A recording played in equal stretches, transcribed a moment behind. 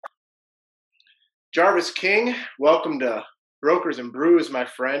Jarvis King, welcome to Brokers and Brews, my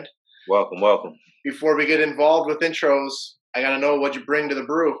friend. Welcome, welcome. Before we get involved with intros, I gotta know what you bring to the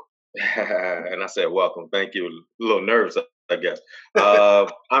brew. And I said, welcome. Thank you. A little nervous, I guess.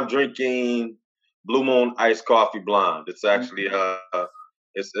 I'm drinking Blue Moon Iced Coffee Blonde. It's actually,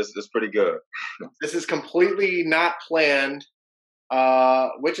 it's pretty good. This is completely not planned.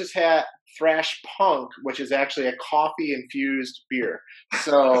 Witch's Hat Thrash Punk, which is actually a coffee infused beer.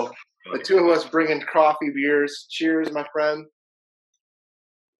 So the two of us bringing coffee beers. Cheers, my friend.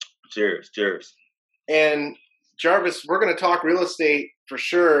 Cheers, cheers. And Jarvis, we're going to talk real estate for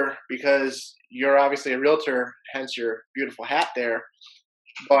sure because you're obviously a realtor, hence your beautiful hat there.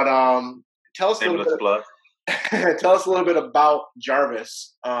 But tell us a little bit. Plug. Tell us a little bit about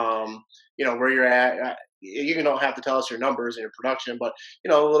Jarvis. Where you're at. You don't have to tell us your numbers and your production, but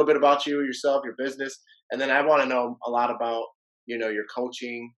a little bit about you, yourself, your business, and then I want to know a lot about your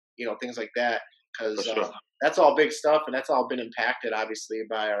coaching, things like that, because that's all big stuff, and that's all been impacted obviously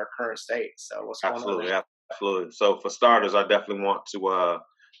by our current state. So what's going on there? Absolutely. So for starters, I definitely want to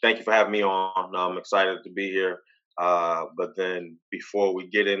thank you for having me on. I'm excited to be here. But then before we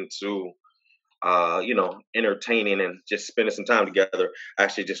get into entertaining and just spending some time together, I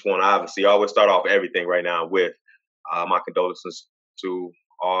actually just want to obviously always start off everything right now with my condolences to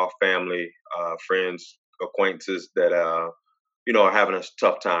all family, friends, acquaintances that are having a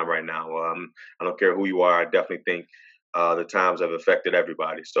tough time right now. I don't care who you are. I definitely think the times have affected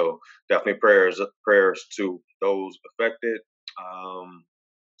everybody. So definitely prayers to those affected.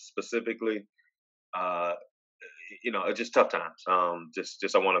 Specifically, uh, it's just tough times.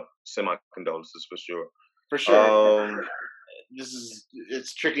 Just I want to send my condolences for sure. For sure.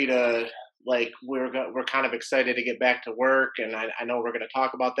 It's tricky to we're kind of excited to get back to work, and I know we're going to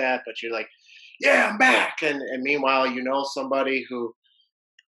talk about that, but you're like, yeah, I'm back, and meanwhile somebody who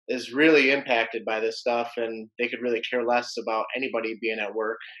is really impacted by this stuff, and they could really care less about anybody being at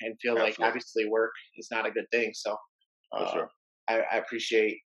work and feel Absolutely. like obviously work is not a good thing. So For sure. I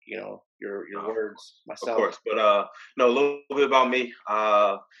appreciate your words myself. Of course, but no, a little bit about me.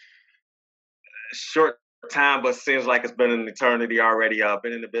 Short time, but seems like it's been an eternity already. I've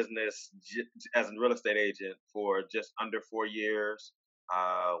been in the business as a real estate agent for just under 4 years.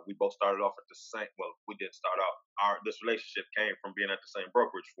 We both started off at the same. Well, we didn't start off. This relationship came from being at the same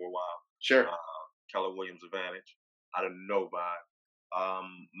brokerage for a while. Sure. Keller Williams Advantage out of Novi.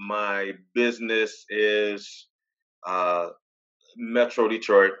 My business is Metro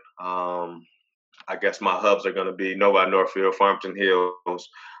Detroit. I guess my hubs are going to be Novi, Northfield, Farmington Hills.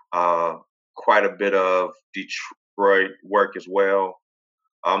 Quite a bit of Detroit work as well.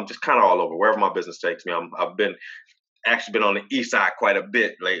 Just kind of all over, wherever my business takes me. I've been on the east side quite a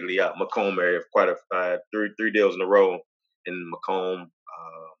bit lately, Macomb area, quite a three deals in a row in Macomb.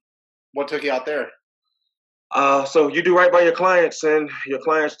 What took you out there? So you do right by your clients, and your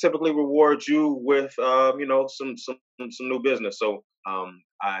clients typically reward you with some new business. So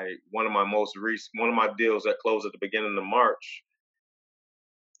one of my deals that closed at the beginning of March.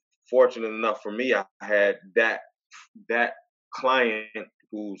 Fortunate enough for me, I had that client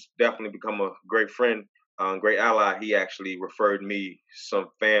who's definitely become a great friend, great ally. He actually referred me some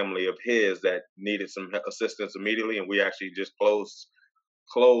family of his that needed some assistance immediately, and we actually just closed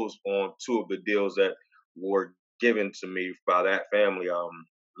on two of the deals that were given to me by that family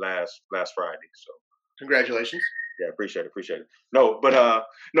last Friday. So congratulations. Yeah, appreciate it. No, but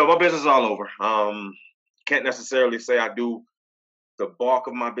no, my business is all over. Can't necessarily say I do the bulk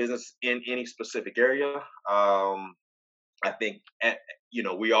of my business in any specific area. I think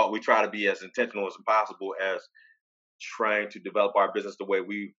we try to be as intentional as possible as trying to develop our business the way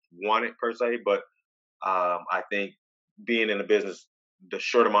we want it per se. But I think being in the business, the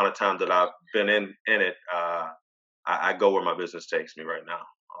short amount of time that I've been in it, I go where my business takes me right now.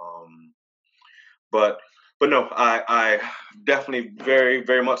 But no, I definitely very,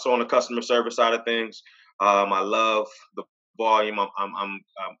 very much so on the customer service side of things. I love the volume. I'm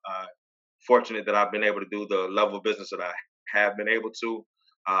fortunate that I've been able to do the level of business that I have been able to.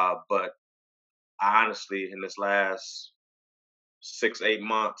 But I honestly, in this last 6-8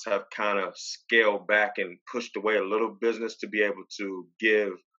 months, have kind of scaled back and pushed away a little business to be able to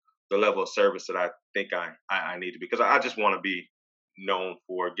give the level of service that I think I need to, because I just want to be known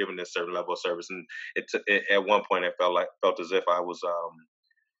for giving this certain level of service. And at one point, it felt as if I was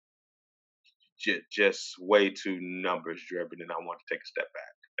just way too numbers driven, and I want to take a step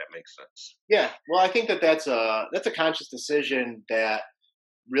back. If that makes sense. Yeah, well, I think that's a conscious decision that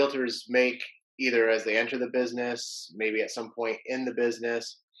realtors make either as they enter the business, maybe at some point in the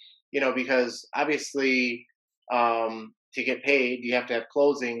business, because obviously to get paid, you have to have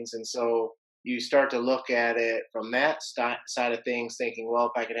closings, and so you start to look at it from that side of things, thinking,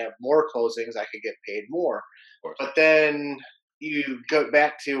 well, if I could have more closings, I could get paid more. Of course. But then you go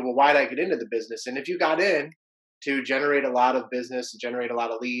back to, well, why did I get into the business? And if you got in to generate a lot of business and generate a lot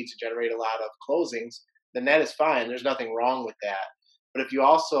of leads and generate a lot of closings, then that is fine. There's nothing wrong with that. But if you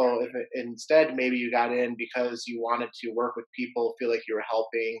also, if it, instead maybe you got in because you wanted to work with people, feel like you were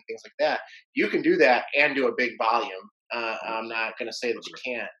helping, things like that, you can do that and do a big volume. I'm not going to say that you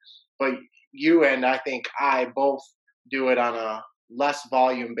can't, but you and I think I both do it on a less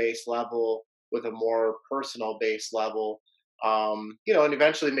volume based level with a more personal based level. And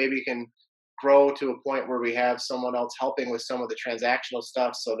eventually maybe you can grow to a point where we have someone else helping with some of the transactional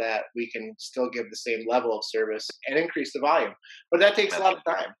stuff so that we can still give the same level of service and increase the volume. But that takes a lot of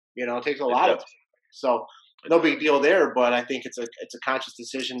time. It takes a It lot of does. time. So It no does. big deal there, but I think it's a conscious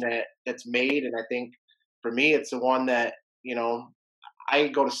decision that's made, and I think for me it's the one that I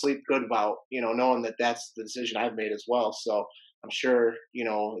go to sleep good about, knowing that that's the decision I've made as well. So I'm sure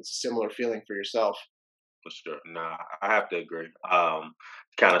it's a similar feeling for yourself. For sure. Nah, I have to agree.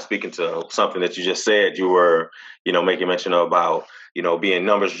 Kind of speaking to something that you just said, you were, making mention about, being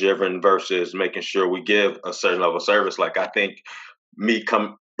numbers driven versus making sure we give a certain level of service. Like I think me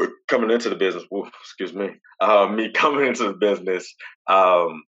coming into the business, excuse me, me coming into the business,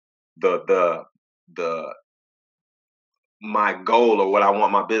 um, the the the my goal or what I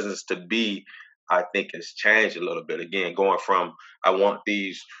want my business to be, I think has changed a little bit. Again, going from I want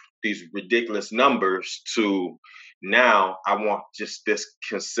these ridiculous numbers to now I want just this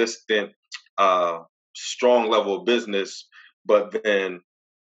consistent, uh, strong level of business, but then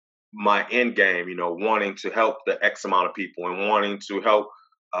my end game, wanting to help the X amount of people and wanting to help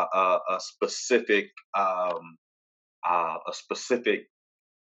a specific, a specific,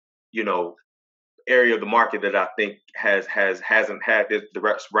 you know, area of the market that I think hasn't had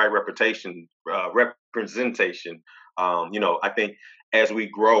right reputation, representation. I think as we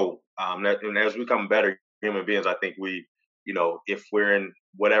grow, and as we become better human beings, I think if we're in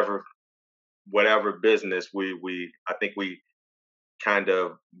whatever business, we I think we kind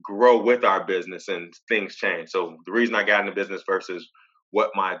of grow with our business and things change. So the reason I got into business versus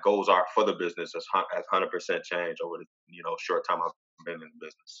what my goals are for the business has 100% changed over the short time I've been in the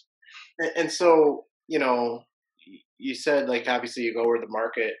business. And so, you said like obviously you go where the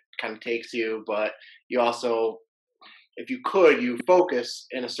market kind of takes you, but you also, if you could, you focus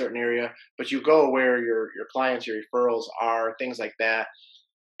in a certain area, but you go where your clients, your referrals are, things like that.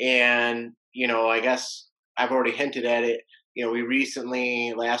 And I guess I've already hinted at it. We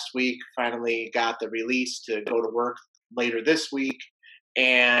recently last week finally got the release to go to work later this week,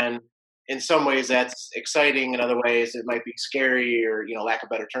 and in some ways that's exciting. In other ways, it might be scary, or lack of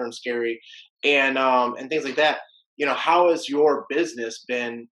better term, scary, and things like that. How has your business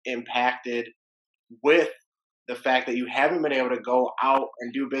been impacted with the fact that you haven't been able to go out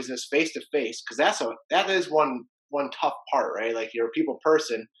and do business face to face? Because that is one tough part, right? Like you're a people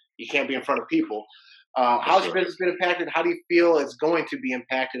person, you can't be in front of people. For How's your sure. business been impacted? How do you feel it's going to be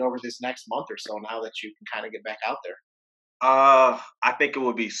impacted over this next month or so now that you can kind of get back out there? I think it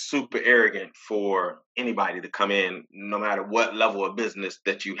would be super arrogant for anybody to come in, no matter what level of business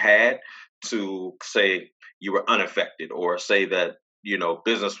that you had, to say you were unaffected or say that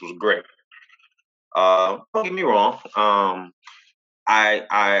business was great. Don't get me wrong.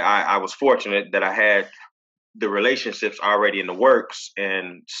 I was fortunate that I had the relationships already in the works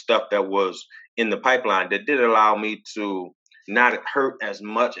and stuff that was in the pipeline that did allow me to not hurt as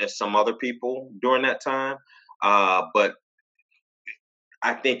much as some other people during that time. But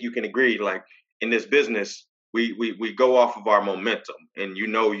I think you can agree, like in this business, we go off of our momentum, and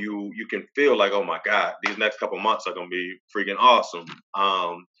you can feel like, oh my God, these next couple months are gonna be freaking awesome.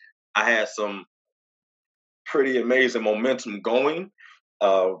 I had some pretty amazing momentum going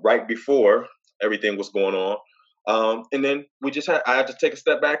right before everything was going on. And then I had to take a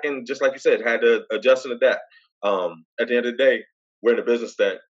step back and just like you said, had to adjust and adapt. At the end of the day, we're in a business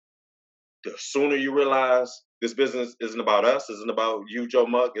that the sooner you realize this business isn't about us, isn't about you, Joe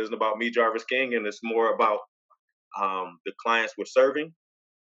Muck, isn't about me, Jarvis King, and it's more about the clients we're serving.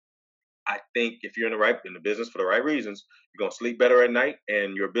 I think if you're in the business for the right reasons, you're gonna sleep better at night,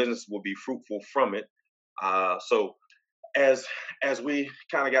 and your business will be fruitful from it. So as as we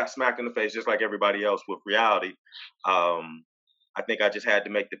kind of got smacked in the face, just like everybody else with reality, um, I think I just had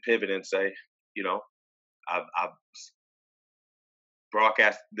to make the pivot and say, you know, I've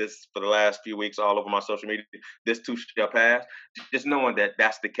broadcast this for the last few weeks all over my social media. This too shall pass. Just knowing that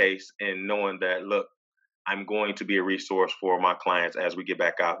that's the case, and knowing that, look, I'm going to be a resource for my clients as we get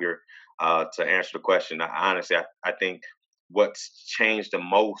back out here. To answer the question, honestly, I think what's changed the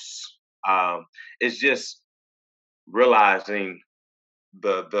most It's just realizing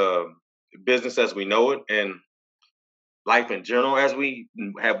the business as we know it and life in general as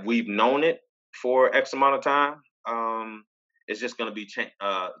we've known it for X amount of time. Um, it's just going to be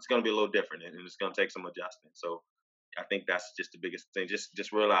it's going to be a little different, and it's going to take some adjustment. So I think that's just the biggest thing.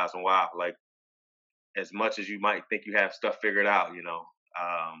 Just realizing, wow, like as much as you might think you have stuff figured out,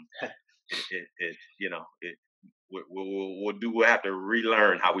 um, it we'll have to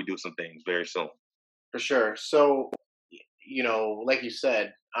relearn how we do some things very soon. For sure. So, like you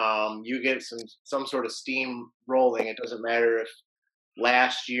said, you get some sort of steam rolling. It doesn't matter if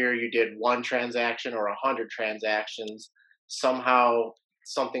last year you did one transaction or 100 transactions. Somehow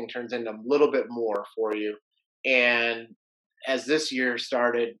something turns into a little bit more for you. And as this year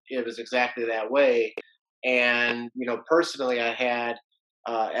started, it was exactly that way. And personally, I had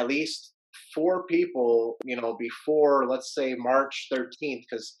at least four people, before, let's say, March 13th,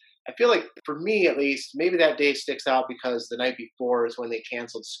 because I feel like for me at least, maybe that day sticks out because the night before is when they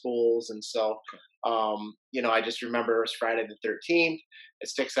canceled schools, and so I just remember it was Friday the 13th. It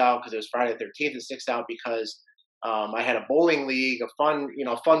sticks out because it was Friday the 13th. It sticks out because I had a bowling league, a fun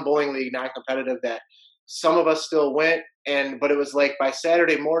bowling league, non-competitive, that some of us still went, but it was like by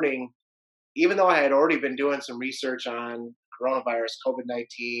Saturday morning, even though I had already been doing some research on coronavirus,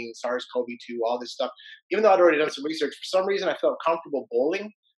 COVID-19, SARS-CoV-2, all this stuff, even though I'd already done some research, for some reason I felt comfortable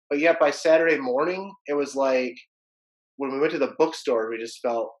bowling. But yet by Saturday morning, it was like when we went to the bookstore, we just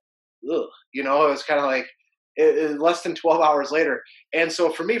felt, ugh, it was kind of like less than 12 hours later. And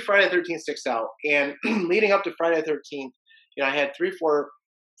so for me, Friday the 13th sticks out. And leading up to Friday the 13th, I had 3, 4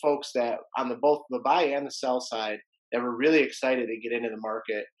 folks that on both the buy and the sell side that were really excited to get into the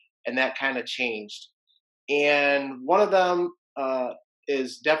market, and that kind of changed. And one of them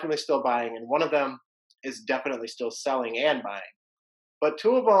is definitely still buying, and one of them is definitely still selling and buying. But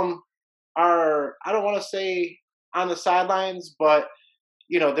two of them are, I don't want to say on the sidelines, but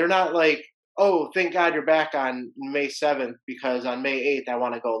they're not like, oh, thank God you're back on May 7th because on May 8th I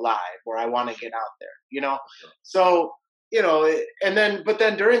want to go live or I want to get out there. So but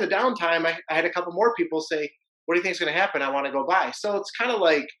then during the downtime, I had a couple more people say, what do you think is going to happen? I want to go buy. So it's kind of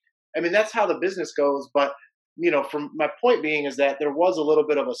like, that's how the business goes. But from my point being is that there was a little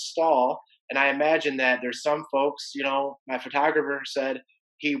bit of a stall, and I imagine that there's some folks. My photographer said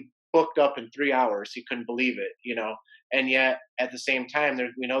he booked up in 3 hours. He couldn't believe it. And yet at the same time,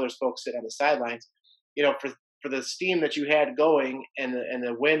 there's folks sitting on the sidelines. For the steam that you had going and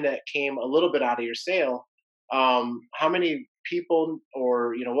the win that came a little bit out of your sale, how many people,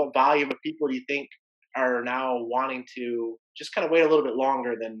 or what volume of people do you think are now wanting to just kind of wait a little bit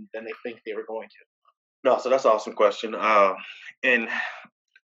longer than they think they were going to? No, so that's an awesome question. And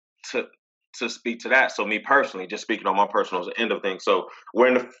to speak to that, so me personally, just speaking on my personal end of things. So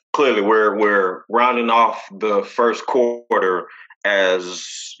clearly we're rounding off the first quarter,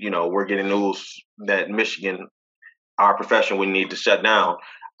 as we're getting news that Michigan, our profession, we need to shut down.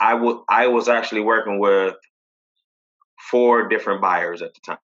 I was actually working with 4 different buyers at the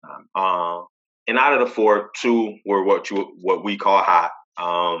time. And out of the 4, 2 were what we call hot.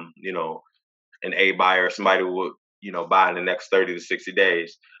 An A buyer, somebody who would buy in the next 30 to 60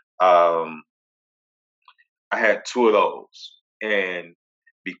 days. I had 2 of those, and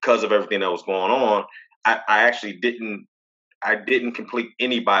because of everything that was going on, I actually didn't complete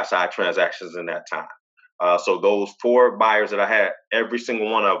any buy side transactions in that time. So those 4 buyers that I had, every single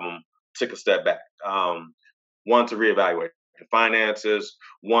one of them took a step back. One, to reevaluate the finances.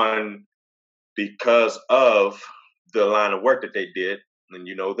 One, because of the line of work that they did, and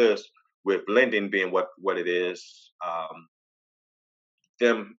this, with lending being what it is,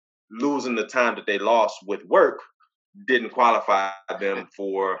 them losing the time that they lost with work didn't qualify them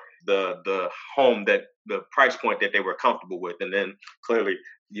for the home, that the price point that they were comfortable with. And then clearly,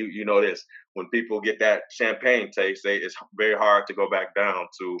 this, when people get that champagne taste, it's very hard to go back down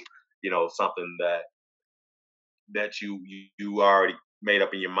to something that you already made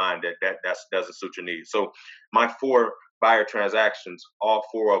up in your mind that doesn't suit your needs. So my 4 buyer transactions, all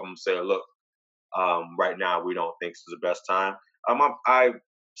 4 of them said, look, right now we don't think this is the best time.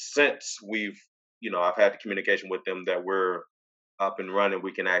 Since I've had the communication with them that we're up and running,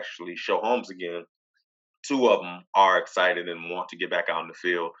 we can actually show homes again. 2 of them are excited and want to get back out in the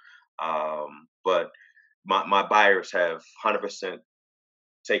field. But my buyers have 100%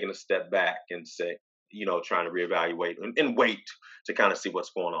 taken a step back and say, trying to reevaluate and wait to kind of see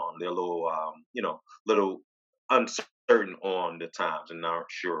what's going on. They're a little uncertain on the times and aren't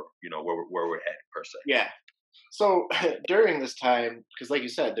sure, where we're at per se. Yeah. So during this time, because like you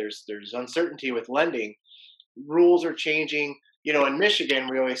said, there's uncertainty with lending, rules are changing. in Michigan,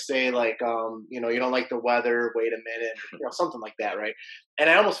 we always say like, you don't like the weather, wait a minute, or, something like that, right? And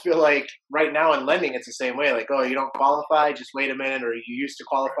I almost feel like right now in lending, it's the same way. Like, oh, you don't qualify, just wait a minute, or you used to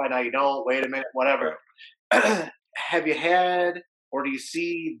qualify, now you don't. Wait a minute, whatever. Right. Have you had, or do you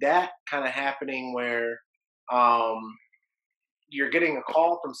see that kind of happening where um, you're getting a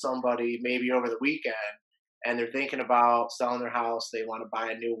call from somebody maybe over the weekend, and they're thinking about selling their house, they want to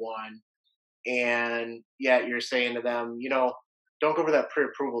buy a new one, and yet you're saying to them, don't go for that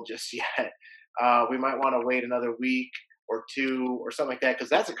pre-approval just yet. We might want to wait another week or two or something like that, because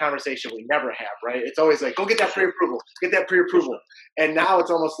that's a conversation we never have, right? It's always like, go get For that sure. pre-approval, get that For pre-approval, sure. and now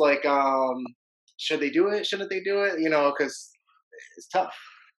it's almost like, should they do it? Shouldn't they do it? Because it's tough.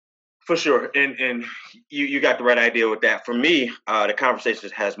 For sure, and you got the right idea with that. For me, the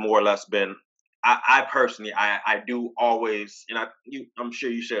conversation has more or less been. I personally, I do always, and I'm sure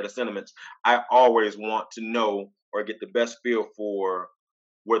you share the sentiments. I always want to know or get the best feel for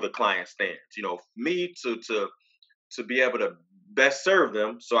where the client stands. Me to be able to best serve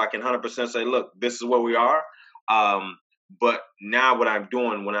them, so I can 100% say, look, this is where we are. Um, but now, what I'm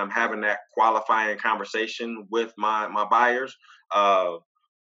doing when I'm having that qualifying conversation with my buyers.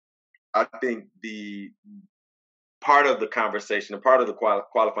 I think the part of the conversation, and part of the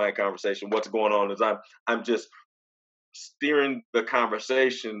qualifying conversation, what's going on is I'm just steering the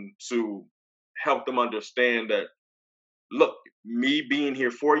conversation to help them understand that, look, me being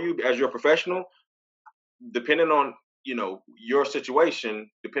here for you as your professional, depending on your situation,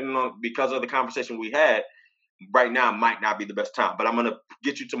 depending on, because of the conversation we had, right now might not be the best time, but I'm gonna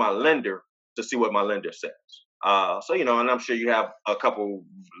get you to my lender to see what my lender says. So and I'm sure you have a couple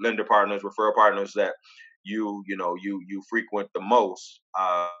lender partners, referral partners that you frequent the most.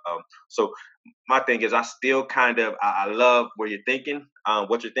 So my thing is, I still kind of I love where you're thinking,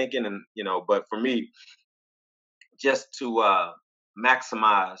 what you're thinking, and but for me, just to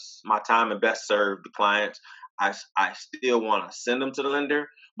maximize my time and best serve the clients, I still want to send them to the lender,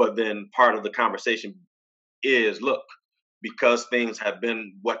 but then part of the conversation is, look, because things have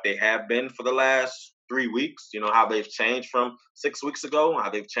been what they have been for the last 3 weeks, how they've changed from 6 weeks ago,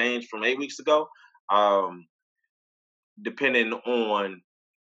 how they've changed from 8 weeks ago. Um, Depending on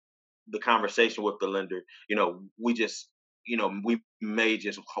the conversation with the lender, we may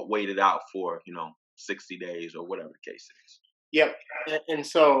just wait it out for, 60 days or whatever the case is. Yep. And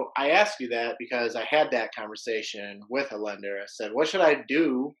so I asked you that because I had that conversation with a lender. I said, what should I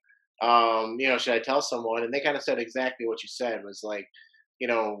do? Should I tell someone? And they kind of said exactly what you said, was like, you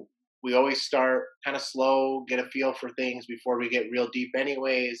know, we always start kind of slow, get a feel for things before we get real deep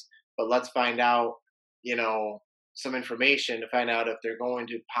anyways, but let's find out, you know, some information to find out if they're going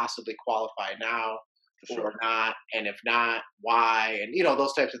to possibly qualify now For or sure. not, and if not, why, and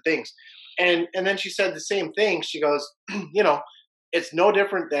those types of things. And then she said the same thing. She goes, you know, it's no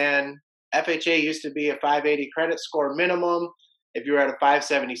different than FHA used to be a 580 credit score minimum. If you were at a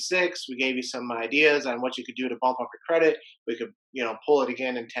 576, we gave you some ideas on what you could do to bump up your credit. We could, pull it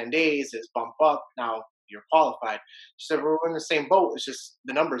again in 10 days, is bump up. Now you're qualified. So we're in the same boat. It's just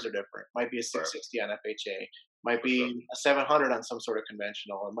the numbers are different. Might be a Right. 660 on FHA, might For sure. be a 700 on some sort of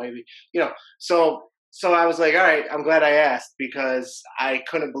conventional. It might be, so I was like, all right, I'm glad I asked, because I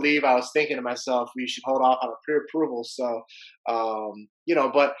couldn't believe, I was thinking to myself, we should hold off on a pre-approval. So,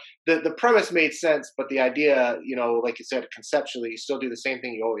 but the premise made sense. But the idea, like you said, conceptually, you still do the same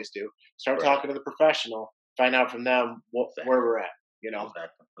thing you always do. Start Right. talking to the professional, find out from them where Exactly. we're at. You know.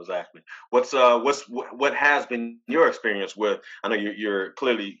 Exactly. Exactly. What has been your experience with? I know you're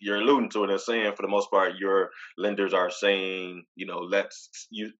clearly you're alluding to it and saying, for the most part, your lenders are saying, let's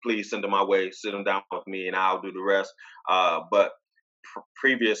you please send them my way, sit them down with me, and I'll do the rest. But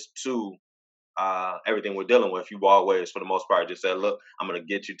previous to everything we're dealing with, you've always, for the most part, just said, look, I'm going to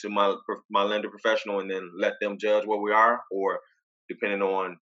get you to my lender professional, and then let them judge where we are, or depending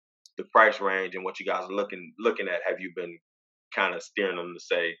on the price range and what you guys are looking at, have you been kind of steering them to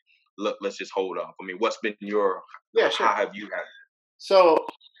say, look, let's just hold off? I mean, what's been your, Yeah, how sure. have you had So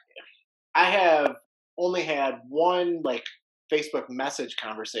I have only had one like Facebook message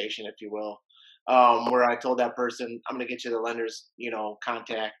conversation, if you will, where I told that person I'm going to get you the lender's,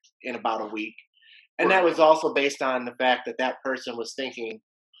 contact in about a week. And that right? was also based on the fact that that person was thinking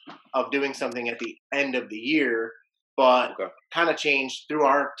of doing something at the end of the year, but Okay. kind of changed through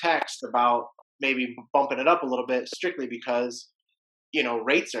our text about maybe bumping it up a little bit, strictly because,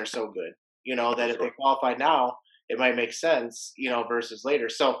 rates are so good, For that if they sure. qualify now, it might make sense, versus later.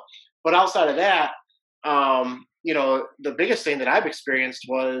 So, but outside of that, the biggest thing that I've experienced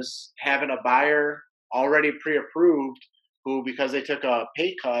was having a buyer already pre approved who, because they took a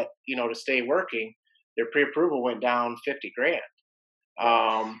pay cut, to stay working, their pre-approval went down 50 grand.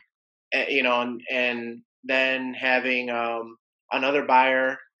 Um, and then having another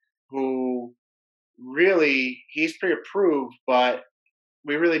buyer who really he's pre-approved, but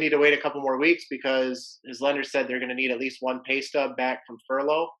we really need to wait a couple more weeks because his lender said they're going to need at least one pay stub back from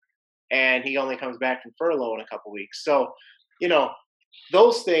furlough, and he only comes back from furlough in a couple weeks. So, you know,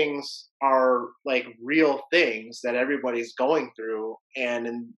 those things are like real things that everybody's going through. And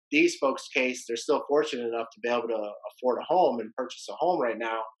in these folks' case, they're still fortunate enough to be able to afford a home and purchase a home right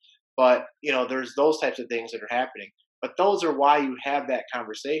now. But, there's those types of things that are happening. But those are why you have that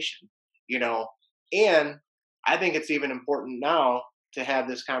conversation, you know. And I think it's even important now to have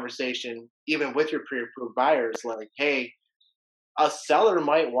this conversation, even with your pre approved buyers, like, hey, a seller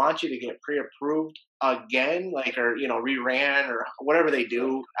might want you to get pre-approved again, like, or reran or whatever they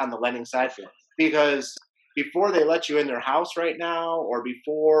do on the lending side, Sure. because before they let you in their house right now, or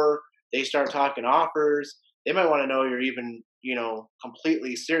before they start talking offers, they might want to know you're even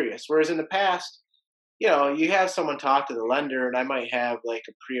completely serious. Whereas in the past, you have someone talk to the lender, and I might have like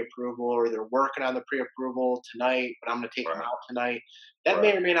a pre-approval, or they're working on the pre-approval tonight, but I'm going to take them Right. out tonight. That may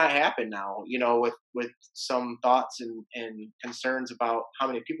Right. or may not happen now, with some thoughts and concerns about how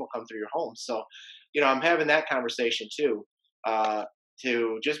many people come through your home. So, I'm having that conversation too, uh,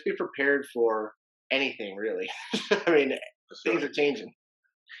 to just be prepared for anything really. I mean, For things sure. are changing.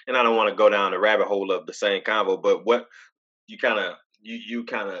 And I don't want to go down the rabbit hole of the same convo, but what you kind of you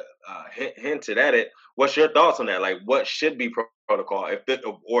kind of hinted at it. What's your thoughts on that? Like, what should be protocol?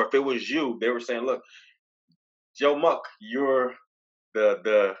 Or if it was you, they were saying, look, Joe Muck, you're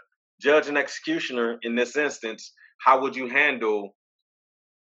the judge and executioner in this instance. How would you handle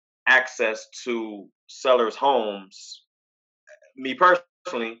access to sellers' homes? Me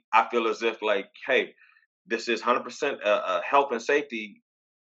personally, I feel as if like, hey, this is 100% a health and safety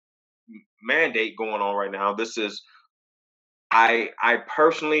mandate going on right now. This is I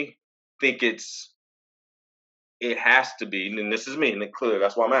personally think it has to be, and this is me, and clear.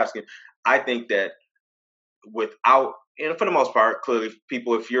 That's why I'm asking. I think that without, and for the most part, clearly,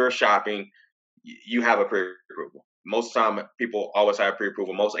 people, if you're shopping, you have a pre-approval. Most time, people always have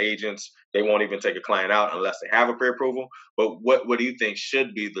pre-approval. Most agents, they won't even take a client out unless they have a pre-approval. But what do you think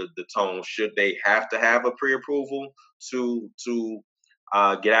should be the tone? Should they have to have a pre-approval to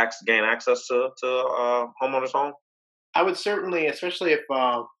gain access to homeowners home? I would certainly, especially if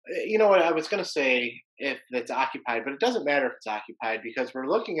you know what I was going to say, if it's occupied, but it doesn't matter if it's occupied because we're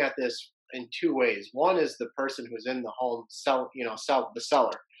looking at this in two ways. One is the person who's in the home, sell the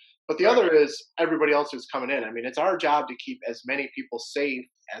seller, but the Right. other is everybody else who's coming in. I mean, it's our job to keep as many people safe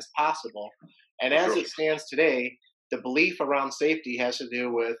as possible. And For as sure. it stands today, the belief around safety has to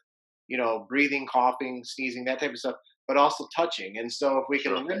do with breathing, coughing, sneezing, that type of stuff, but also touching. And so, if For we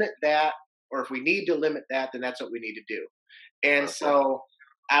can sure. limit that, or if we need to limit that, then that's what we need to do. And That's right. so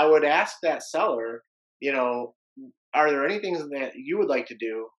I would ask that seller, you know, are there any things that you would like to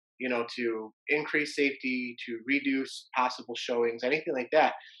do, to increase safety, to reduce possible showings, anything like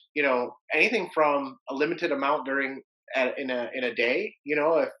that? Anything from a limited amount in a day,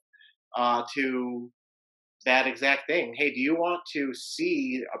 if to that exact thing. Hey, do you want to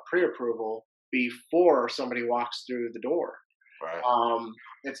see a pre-approval before somebody walks through the door? Right. Um,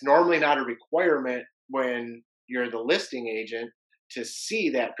 it's normally not a requirement when you're the listing agent to see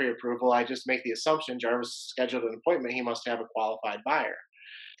that pre-approval. I just make the assumption Jarvis scheduled an appointment. He must have a qualified buyer.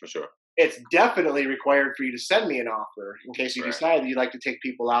 For sure. It's definitely required for you to send me an offer in case you Right. decide you'd like to take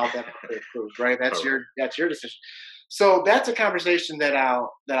people out that are pre-approved. Right? All That's right. your decision. So that's a conversation that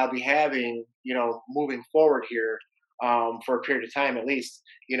I'll be having, moving forward here, for a period of time at least,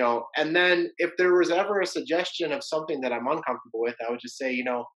 And then if there was ever a suggestion of something that I'm uncomfortable with, I would just say,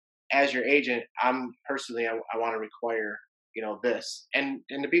 as your agent, I want to require, this. And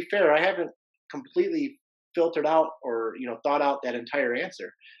to be fair, I haven't completely filtered out or thought out that entire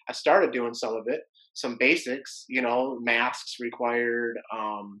answer. I started doing some of it, some basics, masks required,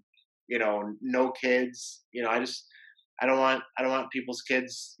 no kids. I don't want people's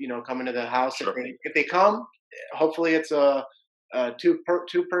kids, coming to the house. If Sure. they come, hopefully it's a two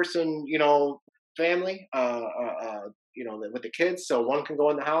person, family, with the kids, so one can go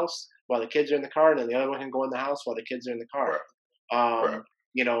in the house while the kids are in the car, and then the other one can go in the house while the kids are in the car. Right. Right. Um,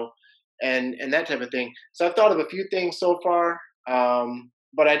 you know, and that type of thing. So I've thought of a few things so far,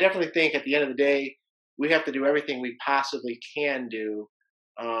 but I definitely think at the end of the day, we have to do everything we possibly can do,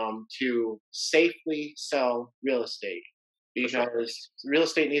 to safely sell real estate For sure. because real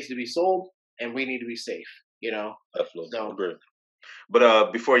estate needs to be sold and we need to be safe, Absolutely. So Agree.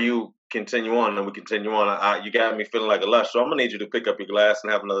 But before you continue on, and we continue on, you got me feeling like a lush. So I'm gonna need you to pick up your glass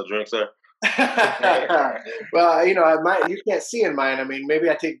and have another drink, sir. Well, you can't see in mine. I mean, maybe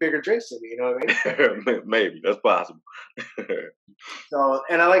I take bigger drinks than you. You know what I mean? Maybe that's possible. So,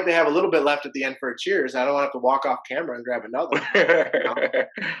 and I like to have a little bit left at the end for a cheers. I don't want to have to walk off camera and grab another one. You know?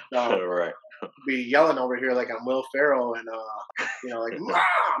 So Right. be yelling over here like I'm Will Ferrell and like Mom,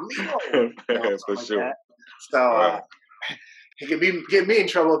 Milo, For something like sure. that. So Right. he could get me in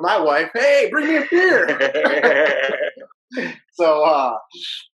trouble with my wife. Hey, bring me a beer. So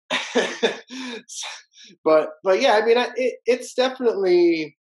but yeah, I mean, it's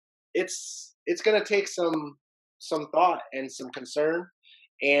definitely it's going to take some thought and some concern,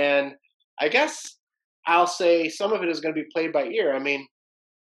 and I guess I'll say some of it is going to be played by ear. I mean,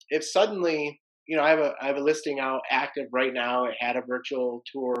 if suddenly I have a listing out active right now. It had a virtual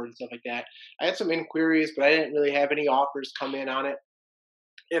tour and stuff like that. I had some inquiries, but I didn't really have any offers come in on it.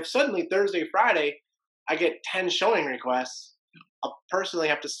 If suddenly Thursday, Friday, I get 10 showing requests, I'll personally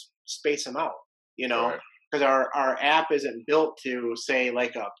have to space them out, you know, Right. because our app isn't built to say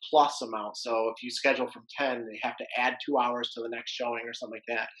like a plus amount. So if you schedule from 10, they have to add 2 hours to the next showing or something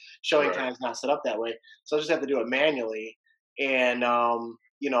like that. Showing Right. time is not set up that way. So I just have to do it manually and,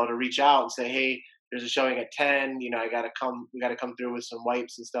 to reach out and say, hey, there's a showing at 10, we got to come through with some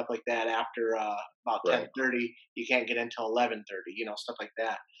wipes and stuff like that after about Right. 10:30. You can't get until 11:30, stuff like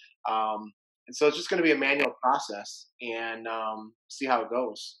that. And so it's just going to be a manual process and see how it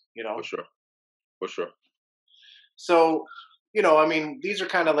goes. For sure. For sure. So, I mean, these are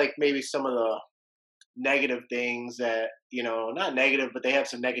kind of like maybe some of the negative things that, not negative, but they have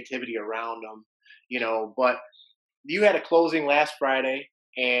some negativity around them. But you had a closing last Friday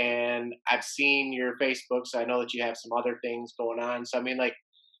and I've seen your Facebook, so I know that you have some other things going on. So, I mean, like,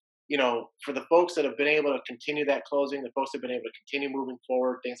 for the folks that have been able to continue that closing, the folks that have been able to continue moving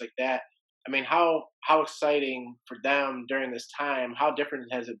forward, things like that. I mean, how exciting for them during this time? How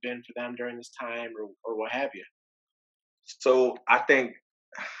different has it been for them during this time, or what have you? So I think,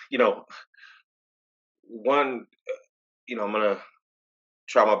 you know, one, I'm gonna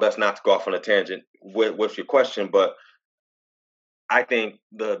try my best not to go off on a tangent with your question, but I think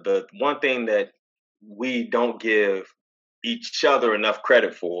the one thing that we don't give each other enough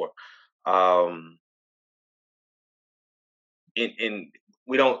credit for, um, in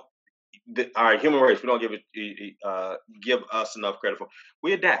we don't our human race, we don't give us enough credit for.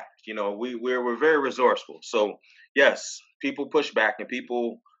 We adapt, we're very resourceful. So yes, people push back, and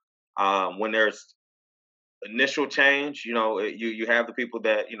people, when there's initial change, you have the people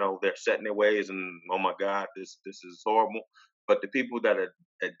that they're set in their ways, and oh my God, this is horrible. But the people that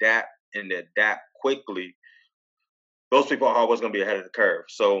adapt and adapt quickly, those people are always going to be ahead of the curve.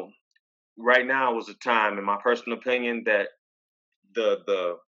 So right now was a time, in my personal opinion, that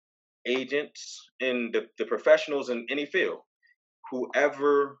the agents and the professionals in any field,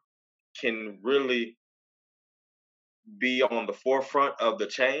 whoever can really be on the forefront of the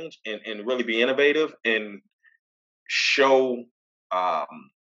change, and really be innovative and show,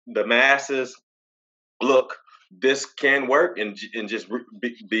 the masses, look, this can work, and just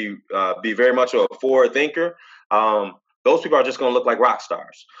be very much a forward thinker. Those people are just going to look like rock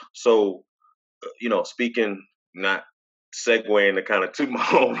stars. So, speaking, not segueing to kind of toot my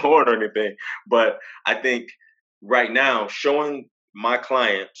own horn or anything, but I think right now, showing my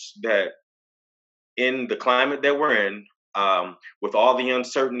clients that in the climate that we're in, with all the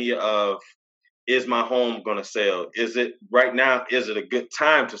uncertainty of, is my home going to sell? Is it right now? Is it a good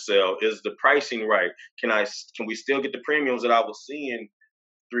time to sell? Is the pricing right? Can we still get the premiums that I was seeing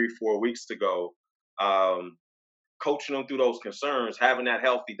 3-4 weeks ago? Um, Coaching them through those concerns, having that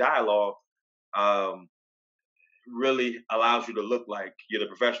healthy dialogue, um, really allows you to look like you're the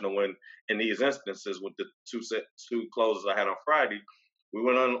professional. When in these instances, with the two closes I had on Friday, we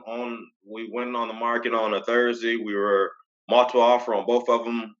went on the market on a Thursday. We were multiple offer on both of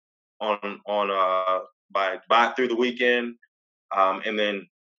them on by through the weekend, and then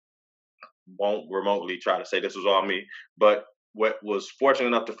won't remotely try to say this was all me, but what was fortunate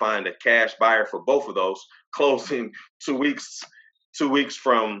enough to find a cash buyer for both of those, closing 2 weeks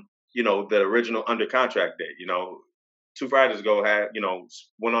from the original under contract date. 2 Fridays ago had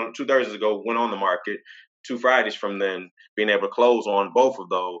went on 2 Thursdays ago, went on the market. 2 Fridays from then, being able to close on both of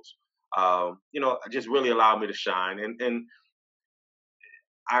those, just really allowed me to shine. And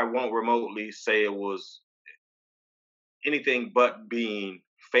I won't remotely say it was anything but being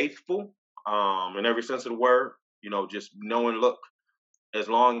faithful, in every sense of the word. Just knowing, look, as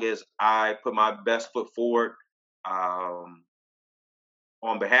long as I put my best foot forward, um,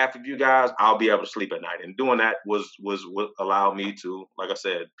 on behalf of you guys, I'll be able to sleep at night. And doing that was what allowed me to, like I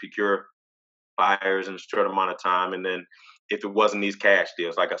said, procure buyers in a short amount of time. And then if it wasn't these cash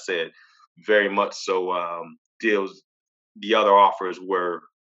deals, like I said, very much so deals. The other offers were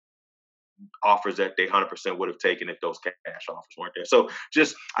offers that they 100% would have taken if those cash offers weren't there. So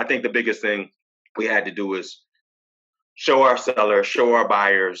just, I think the biggest thing we had to do is show our sellers, show our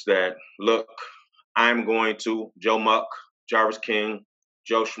buyers that, look, I'm going to Joe Muck, Jarvis King,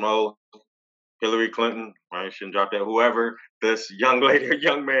 Joe Schmo, Hillary Clinton, I shouldn't drop that, whoever this young lady or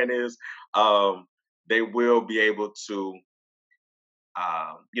young man is, they will be able to,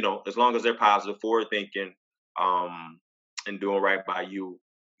 as long as they're positive, forward thinking, and doing right by you,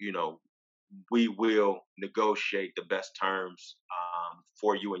 you know, we will negotiate the best terms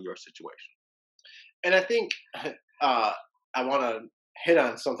for you in your situation. And I think I want to hit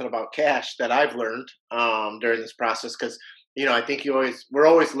on something about cash that I've learned during this process because I think we're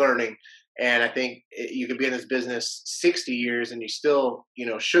always learning, and I think you could be in this business 60 years and you still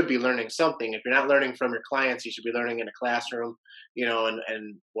should be learning something. If you're not learning from your clients, you should be learning in a classroom,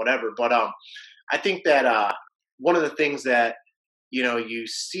 and whatever. But I think that one of the things that you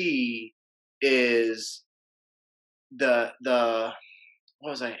see is the what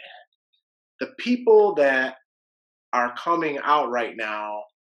was I the people that are coming out right now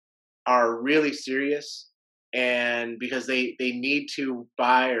are really serious, and because they need to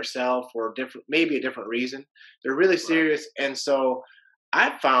buy or sell for maybe a different reason, they're really Right. serious. And so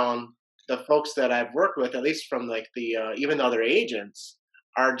I've found the folks that I've worked with, at least from like the even the other agents,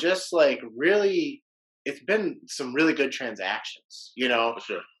 are just like really, it's been some really good transactions, For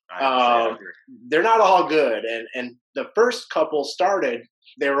sure. I have to say I um, agree. they're not all good, and the first couple started.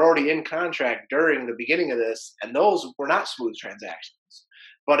 They were already in contract during the beginning of this, and those were not smooth transactions.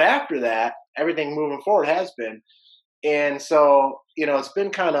 But after that, everything moving forward has been, and so it's been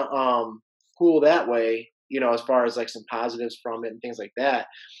kind of cool that way. As far as like some positives from it and things like that.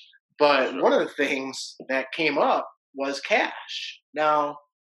 For But sure. one of the things that came up was cash. Now,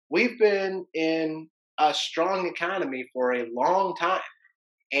 we've been in a strong economy for a long time,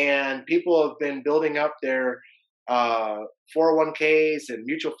 and people have been building up their uh, 401ks and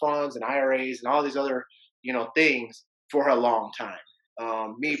mutual funds and IRAs and all these other things for a long time.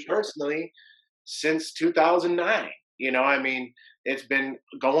 For Me sure. personally, since 2009, I mean, it's been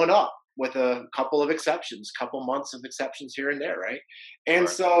going up with a couple of exceptions, couple months of exceptions here and there, right? And Right.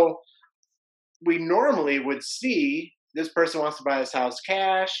 so we normally would see this person wants to buy this house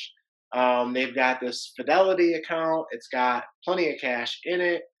cash. They've got this Fidelity account. It's got plenty of cash in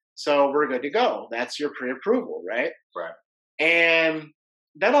it. So we're good to go. That's your pre approval, right? Right. And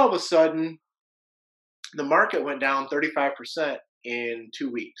then all of a sudden, the market went down 35% in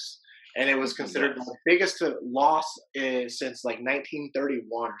 2 weeks. And it was considered Yes. the biggest loss since like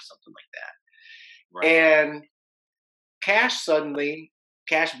 1931 or something like that. Right. And cash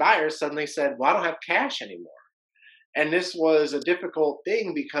buyers suddenly said, well, I don't have cash anymore. And this was a difficult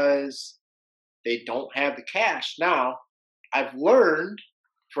thing because they don't have the cash. Now, I've learned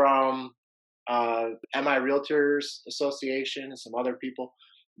from MI Realtors Association and some other people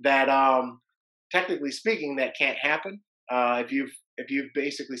that technically speaking, that can't happen. If you've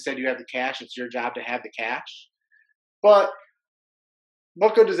basically said you have the cash, it's your job to have the cash. But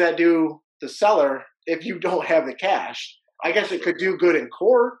what good does that do the seller if you don't have the cash? I guess it could do good in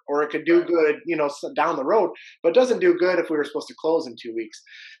court, or it could do Right. good, down the road, but it doesn't do good if we were supposed to close in 2 weeks.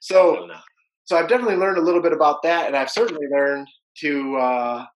 So, Definitely not. so I've definitely learned a little bit about that, and I've certainly learned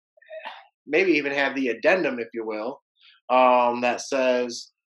to maybe even have the addendum, if you will, that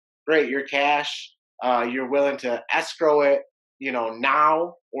says, "Great, your cash. You're willing to escrow it,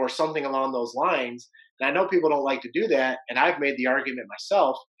 now, or something along those lines." And I know people don't like to do that, and I've made the argument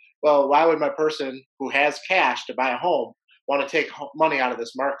myself. Well, why would my person who has cash to buy a home want to take money out of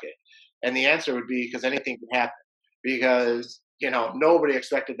this market? And the answer would be because anything can happen. Because nobody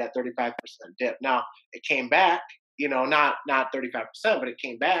expected that 35% dip. Now it came back. Not 35%, but it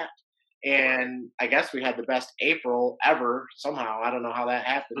came back. Right. And I guess we had the best April ever somehow. I don't know how that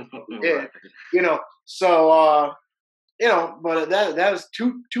happened, but we did. Right. So but that was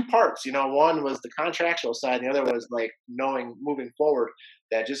two parts. One was the contractual side, and the other was like knowing moving forward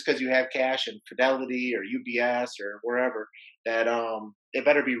that just because you have cash in Fidelity or UBS or wherever, that it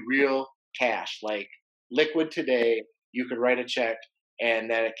better be real cash, like liquid today. You could write a check, and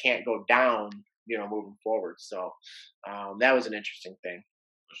that it can't go down. Moving forward. So that was an interesting thing.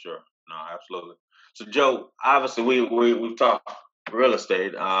 For sure. No, absolutely. So, Joe, obviously, we've talked real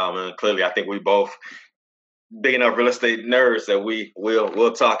estate, and clearly, I think we both big enough real estate nerds that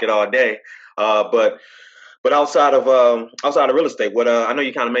we'll talk it all day. But outside of real estate, what I know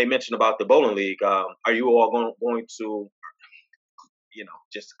you kind of made mention about the bowling league. Are you all going to,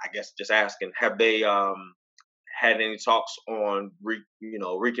 just I guess just asking, had any talks on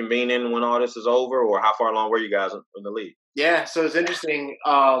reconvening when all this is over, or how far along were you guys in the league? Yeah, so it's interesting.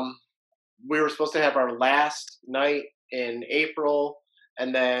 We were supposed to have our last night in April,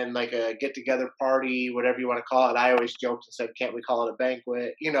 and then like a get together party, whatever you want to call it. I always joked and said, "Can't we call it a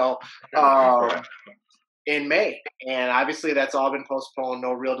banquet?" Right. In May. And obviously, that's all been postponed.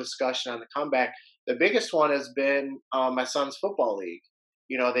 No real discussion on the comeback. The biggest one has been my son's football league.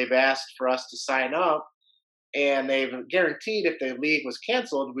 They've asked for us to sign up, and they've guaranteed if the league was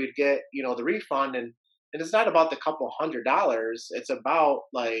canceled, we'd get the refund. And it's not about the couple $100. It's about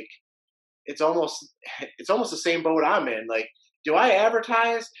like it's almost the same boat I'm in. Like, do I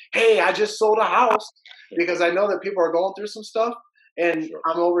advertise? Hey, I just sold a house because I know that people are going through some stuff, and Sure.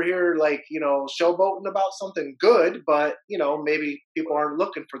 I'm over here like showboating about something good, but maybe people aren't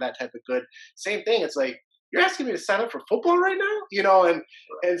looking for that type of good. Same thing. It's like you're asking me to sign up for football right now,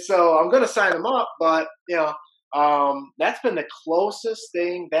 and so I'm gonna sign them up, but that's been the closest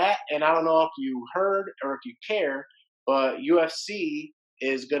thing that, and I don't know if you heard or if you care, but UFC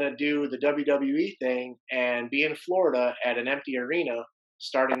is going to do the WWE thing and be in Florida at an empty arena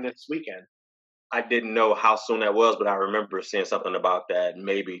starting this weekend. I didn't know how soon that was, but I remember seeing something about that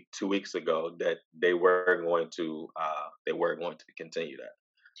maybe 2 weeks ago that they were going to continue that.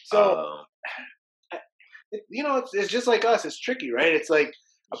 So, it's just like us. It's tricky, right? It's like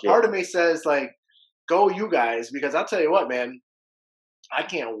a part Sure. of me says, like, go you guys, because I'll tell you what, man, I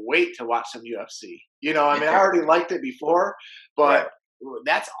can't wait to watch some UFC. I mean, I already liked it before, Right. but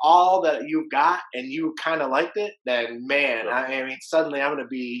that's all that you've got, and you kind of liked it. Then, man, Sure. I mean, suddenly I'm gonna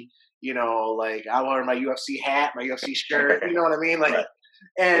be, like I wear my UFC hat, my UFC shirt. You know what I mean? Like, Right.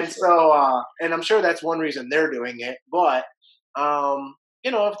 For and sure. so, and I'm sure that's one reason they're doing it. But,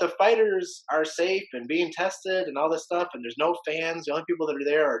 if the fighters are safe and being tested and all this stuff, and there's no fans, the only people that are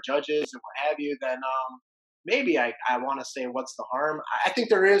there are judges and what have you, then maybe I want to say, what's the harm? I think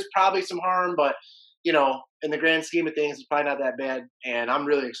there is probably some harm, but in the grand scheme of things, it's probably not that bad. And I'm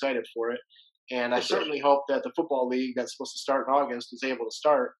really excited for it. And I For sure. certainly hope that the football league that's supposed to start in August is able to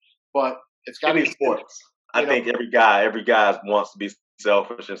start. But it's got Give to me be sports, sports. I think every guy wants to be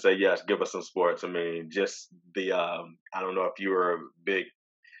selfish and say yes, give us some sports. I mean, just the I don't know if you were a big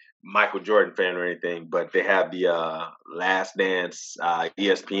Michael Jordan fan or anything, but they have the Last Dance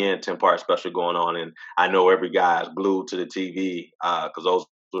ESPN 10-part special going on, and I know every guy is glued to the TV because those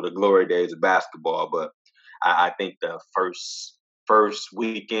were the glory days of basketball. But I think the first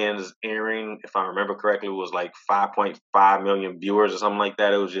weekend's airing, if I remember correctly, was like 5.5 million viewers or something like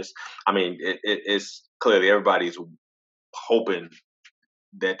that. It was just, I mean, it's clearly everybody's hoping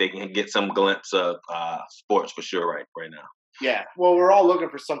that they can get some glimpse of sports for sure right now. Yeah. Well, we're all looking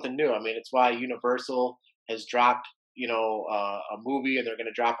for something new. I mean, it's why Universal has dropped, a movie, and they're going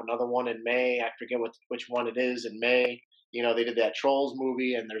to drop another one in May. I forget which one it is in May. They did that Trolls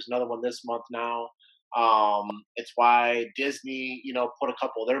movie, and there's another one this month now. It's why Disney, put a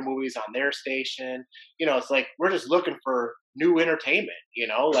couple of their movies on their station. It's like we're just looking for new entertainment,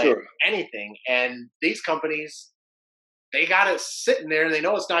 like Sure. anything. And these companies, they got it sitting there, and they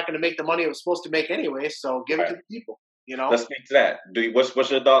know it's not going to make the money it was supposed to make anyway. So give it to Right. the people. Let's speak to that.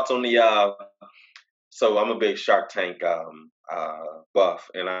 What's your thoughts on the so I'm a big Shark Tank buff,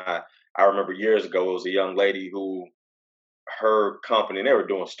 and I remember years ago it was a young lady who her company they were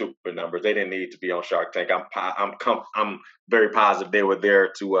doing stupid numbers. They didn't need to be on Shark Tank. I'm very positive they were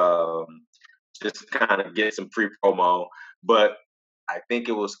there to just kind of get some free promo, but I think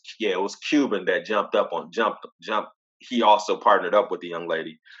it was Cuban that jumped. He also partnered up with the young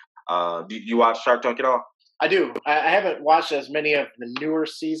lady. Do you watch Shark Tank at all? I do. I haven't watched as many of the newer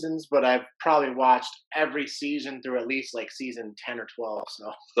seasons, but I've probably watched every season through at least like season 10 or 12.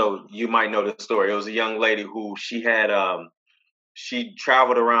 So So you might know the story. It was a young lady who she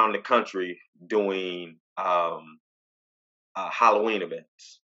traveled around the country doing Halloween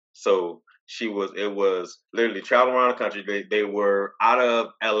events. So it was literally traveling around the country. They were out of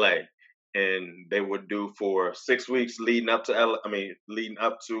LA, and they would do for 6 weeks leading up to leading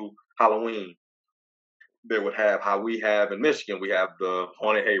up to Halloween. They would have how we have in Michigan. We have the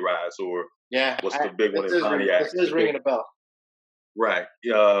haunted hayrides, or yeah, what's the big one in Pontiac? this is The big ringing a bell. Right.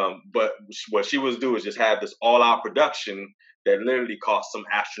 But what she was do is just have this all out production that literally cost some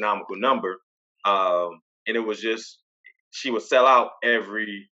astronomical number. And it was just she would sell out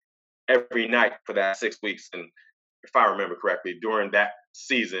every night for that 6 weeks. And if I remember correctly, during that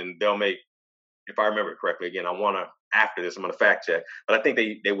season, they'll make if I remember correctly, again, after this I'm gonna fact check, but I think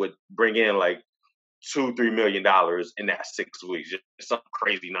they would bring in like $2-3 million in that 6 weeks, just some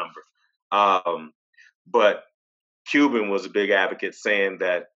crazy number. But Cuban was a big advocate saying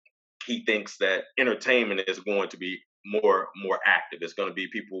that he thinks that entertainment is going to be more active. It's going to be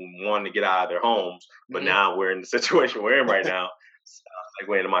people wanting to get out of their homes. But Hmm. now we're in the situation we're in right now.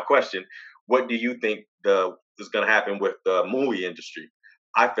 Segue into my question: what do you think the is going to happen with the movie industry?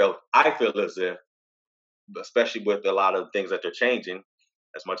 I feel as if, especially with a lot of things that they're changing,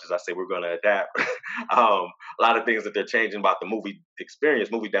 as much as I say we're going to adapt, a lot of things that they're changing about the movie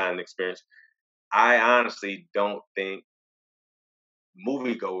experience, movie dining experience. I honestly don't think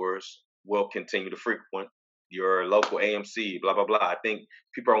moviegoers will continue to frequent your local AMC, blah blah blah. I think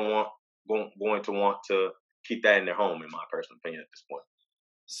people are going to want to keep that in their home, in my personal opinion, at this point.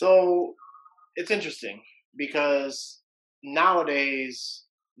 So it's interesting because nowadays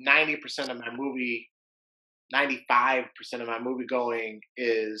 90% of my movie 95% of my movie going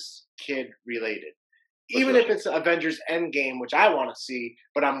is kid related. For Even sure, if it's Avengers Endgame, which I want to see,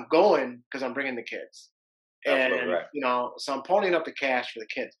 but I'm going because I'm bringing the kids. absolutely And, right. so I'm ponying up the cash for the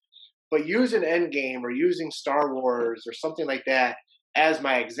kids. But using Endgame or using Star Wars or something like that as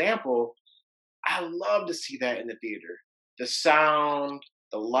my example, I love to see that in the theater. The sound,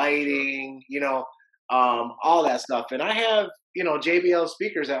 the For sure, lighting, all that stuff. And I have, JBL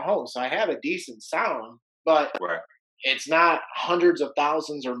speakers at home, so I have a decent sound, but right, it's not hundreds of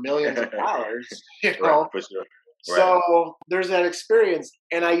thousands or millions of dollars, right, for sure, right, So there's that experience.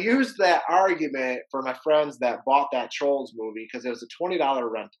 And I used that argument for my friends that bought that Trolls movie because it was a $20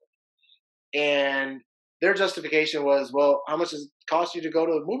 rental. And their justification was, well, how much does it cost you to go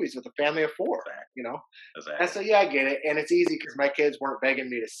to the movies with a family of four? exactly, You know? I exactly. said, yeah, I get it. And it's easy because my kids weren't begging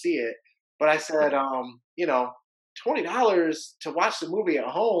me to see it. But I said, $20 to watch the movie at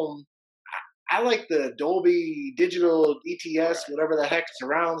home. I like the Dolby Digital ETS, Right, whatever the heck,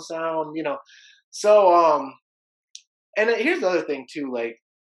 surround sound. So, and here's the other thing too. Like,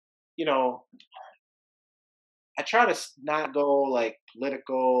 you know, I try to not go like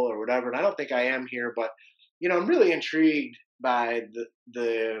political or whatever, and I don't think I am here, but I'm really intrigued by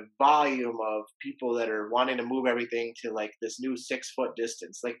the volume of people that are wanting to move everything to like this new 6 foot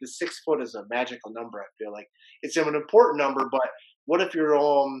distance. Like the 6 foot is a magical number. I feel like it's an important number, but what if you're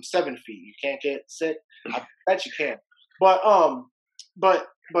 7 feet? You can't get sick. I bet you can. But but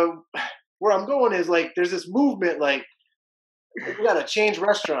where I'm going is like there's this movement like we got to change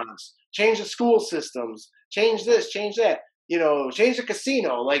restaurants, change the school systems, change this, change that, change the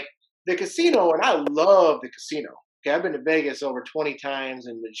casino. Like the casino, and I love the casino. Okay, I've been to Vegas over 20 times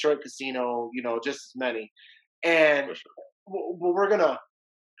and the Detroit casino, just as many. And for sure. we're going to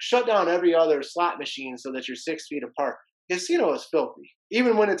shut down every other slot machine so that you're 6 feet apart. Casino is filthy.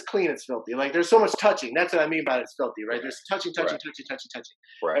 Even when it's clean, it's filthy. Like there's so much touching. That's what I mean by it's filthy, right? Right, There's touching, touching, right, touching, touching, touching.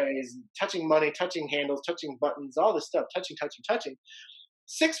 right. Right? It's touching money, touching handles, touching buttons, all this stuff, touching, touching, touching.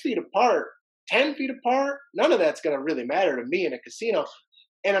 6 feet apart, 10 feet apart, none of that's going to really matter to me in a casino.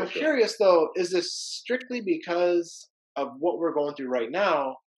 And For I'm sure. curious though, is this strictly because of what we're going through right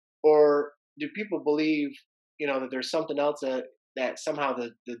now, or do people believe, that there's something else that somehow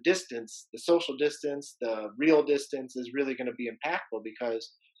the distance, the social distance, the real distance is really going to be impactful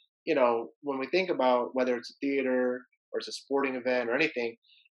because, when we think about whether it's a theater or it's a sporting event or anything,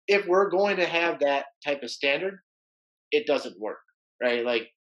 if we're going to have that type of standard, it doesn't work, right? Like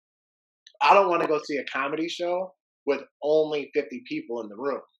I don't want to go see a comedy show with only 50 people in the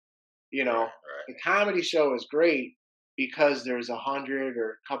room. You Right, know, right. the comedy show is great because there's 100 or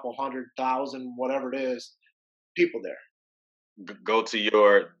a couple 100,000, whatever it is, people there. Go to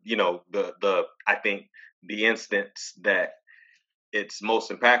your, the I think the instance that it's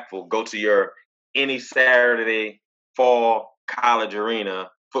most impactful. Go to your any Saturday fall college arena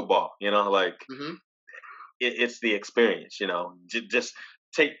football. Like Hmm. it's the experience. Just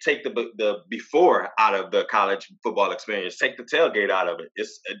take the before out of the college football experience. Take the tailgate out of it.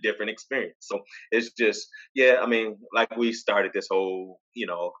 It's a different experience. So it's just yeah. I mean, like we started this whole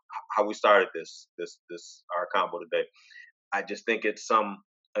how we started this our combo today. I just think it's some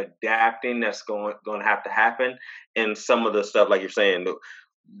adapting that's going to have to happen, and some of the stuff like you're saying,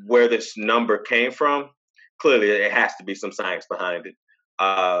 where this number came from. Clearly, it has to be some science behind it.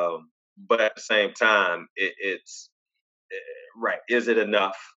 But at the same time, it's right. Is it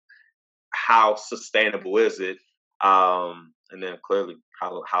enough? How sustainable is it? And then clearly,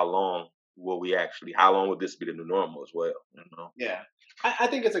 how long will we actually? How long will this be the new normal as well? Yeah. I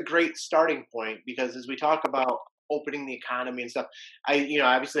think it's a great starting point because as we talk about opening the economy and stuff,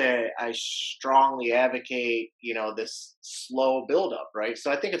 obviously I strongly advocate, this slow buildup, right?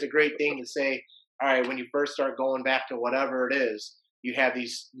 So I think it's a great thing to say, all right, when you first start going back to whatever it is, you have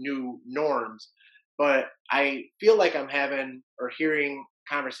these new norms. But I feel like I'm having or hearing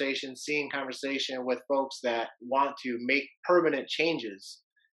conversation, seeing conversation with folks that want to make permanent changes,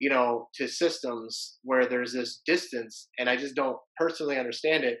 to systems where there's this distance, and I just don't personally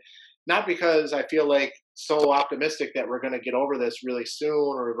understand it. Not because I feel like so optimistic that we're going to get over this really soon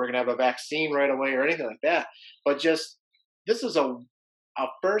or we're going to have a vaccine right away or anything like that, but just this is a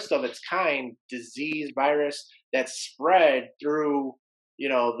first of its kind disease virus that's spread through,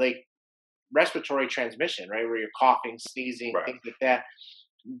 like respiratory transmission, right? Where you're coughing, sneezing, Right. things like that.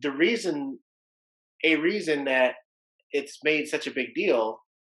 The reason, a reason that it's made such a big deal,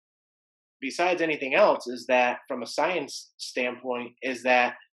 besides anything else, is that from a science standpoint, is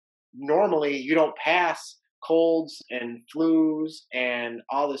that normally you don't pass colds and flus and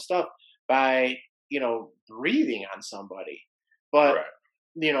all this stuff by, breathing on somebody. But,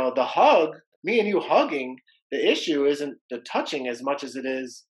 Right. the hug, me and you hugging, the issue isn't the touching as much as it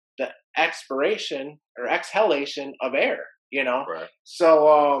is the expiration or exhalation of air, Right.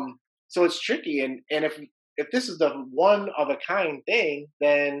 So it's tricky. And if this is the one of a kind thing,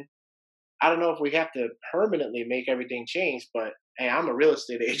 then I don't know if we have to permanently make everything change, but hey, I'm a real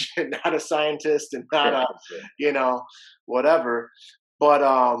estate agent, not a scientist and not a, Sure. you know, whatever. But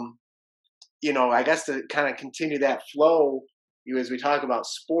I guess to kind of continue that flow, as we talk about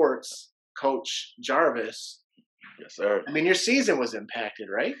sports, Coach Jarvis, Yes, sir. I mean, your season was impacted,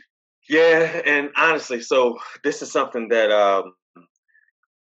 right? Yeah, and honestly, so this is something that I'm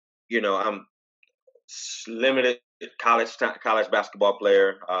limited college basketball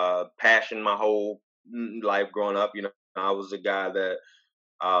player. Passion my whole life growing up. I was a guy that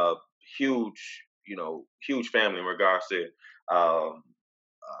uh, huge, huge family in regards to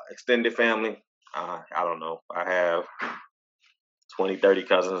extended family. I don't know. I have 20, 30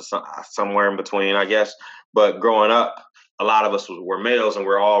 cousins, somewhere in between, I guess. But growing up, a lot of us were males and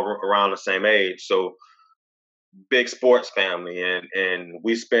we're all around the same age. So big sports family. And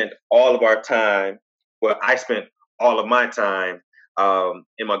we spent all of our time, well, I spent all of my time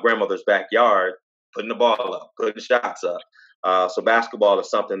in my grandmother's backyard, putting the ball up, putting shots up. So basketball is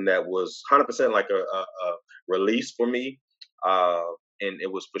something that was 100% like a release for me. Uh, and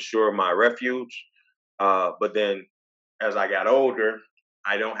it was for sure my refuge. But then as I got older,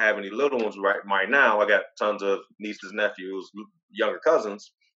 I don't have any little ones right now. I got tons of nieces, nephews, younger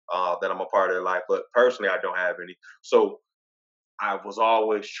cousins that I'm a part of their life. But personally, I don't have any. So I was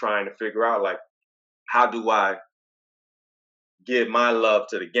always trying to figure out, like, how do I give my love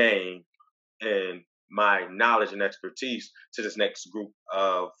to the game and my knowledge and expertise to this next group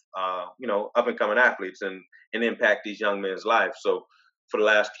of up and coming athletes and impact these young men's lives. So for the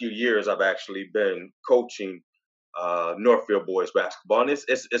last few years, I've actually been coaching Northfield boys basketball, and it's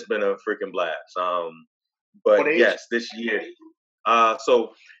been a freaking blast. What But age? yes, this year,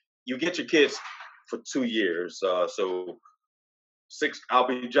 so you get your kids for 2 years. So six, I'll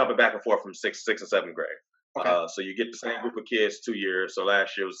be jumping back and forth from sixth and seventh grade. Okay. So you get the same group of kids 2 years. So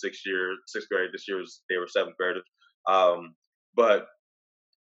last year was sixth grade. This year they were seventh graders. But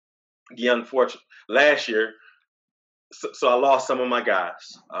the unfortunate last year, so I lost some of my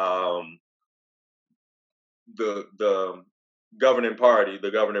guys. The governing party,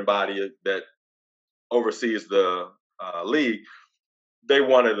 the governing body that oversees the league, they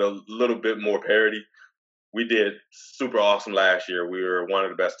wanted a little bit more parity. We did super awesome last year. We were one of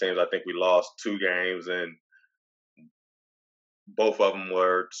the best teams. I think we lost 2 games, and both of them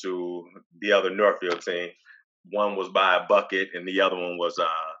were to the other Northfield team. One was by a bucket, and the other one was,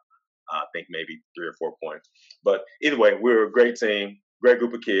 I think, maybe 3 or 4 points. But either way, we were a great team, great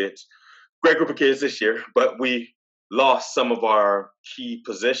group of kids this year. But we lost some of our key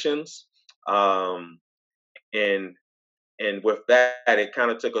positions, and with that, it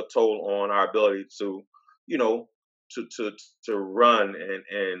kind of took a toll on our ability to, you know, to run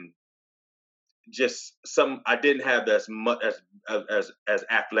and just some. I didn't have as much as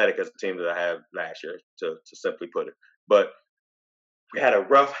athletic as the team that I had last year, to simply put it. But we had a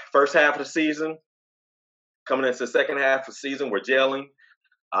rough first half of the season. Coming into the second half of the season, we're gelling.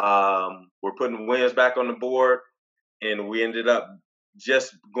 We're putting wins back on the board, and we ended up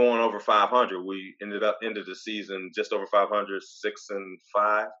just going over 500. We ended the season just over 500,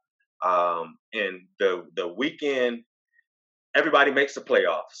 6-5. And the weekend, everybody makes the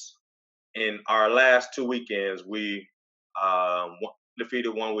playoffs. In our last 2 weekends, we defeated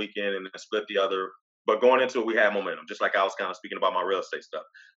one weekend and then split the other. But going into it, we had momentum. Just like I was kind of speaking about my real estate stuff,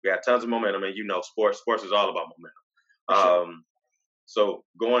 we had tons of momentum, and sports is all about For sure. momentum. So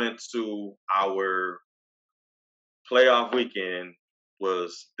going into our playoff weekend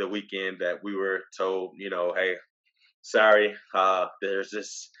was the weekend that we were told, hey, sorry, there's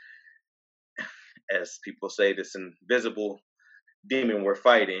this, as people say, this invisible demon we're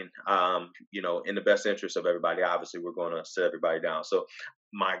fighting, in the best interest of everybody. Obviously, we're going to sit everybody down. So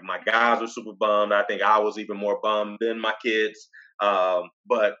my guys were super bummed. I think I was even more bummed than my kids.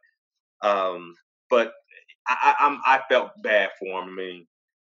 But um, but I felt bad for him. I mean,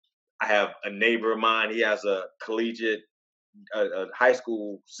 I have a neighbor of mine. He has a high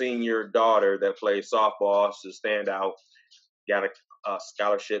school senior daughter that plays softball. She's a standout. Got a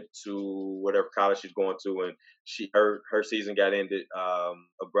scholarship to whatever college she's going to, and her season got ended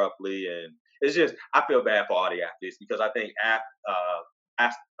abruptly. And it's just I feel bad for all the athletes because I think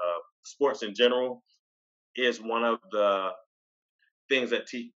sports in general is one of the things that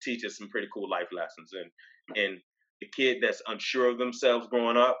teaches some pretty cool life lessons. And the kid that's unsure of themselves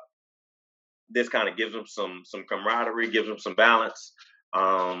growing up, this kind of gives them some camaraderie, gives them some balance,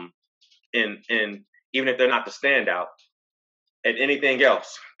 and even if they're not the standout at anything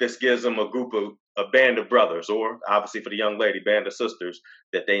else, this gives them a band of brothers, or obviously for the young lady, band of sisters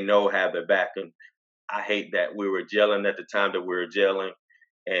that they know have their back. And I hate that we were gelling at the time that we were gelling,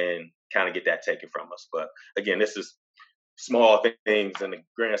 and kind of get that taken from us. But again, this is small things in the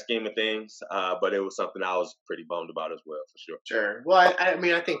grand scheme of things, but it was something I was pretty bummed about as well, for sure. Sure. Well, I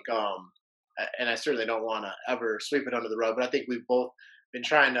mean, I think, and I certainly don't want to ever sweep it under the rug, but I think we've both been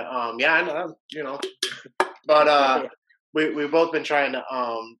trying to, yeah, I know, but we've both been trying to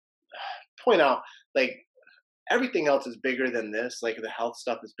point out, like, everything else is bigger than this. Like, the health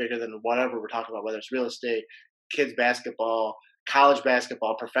stuff is bigger than whatever we're talking about, whether it's real estate, kids basketball, college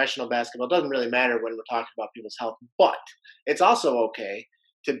basketball, professional basketball. It doesn't really matter when we're talking about people's health, but it's also okay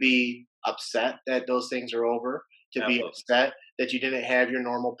to be upset that those things are over, to be upset that you didn't have your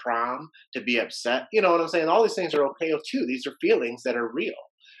normal prom, to be upset. You know what I'm saying? All these things are okay too. These are feelings that are real.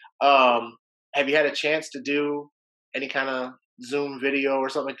 Have you had a chance to do any kind of Zoom video or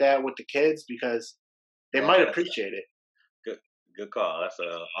something like that with the kids? Because they might appreciate it. Good call. That's an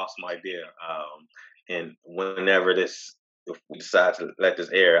awesome idea. And whenever if we decide to let this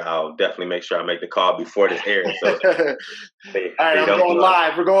air, I'll definitely make sure I make the call before this airs. So All right, I'm going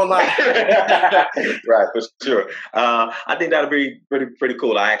live. We're going live. Right, for sure. I think that'll be pretty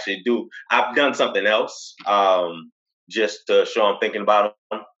cool. I've done something else just to show I'm thinking about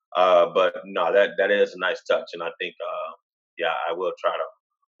them. But no, that is a nice touch, and I think I will try to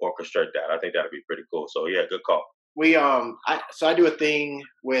orchestrate that. I think that'd be pretty cool. So yeah, good call. We I do a thing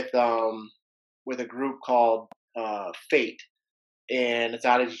with a group called Fate, and it's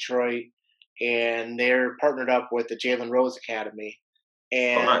out of Detroit, and they're partnered up with the Jalen Rose Academy,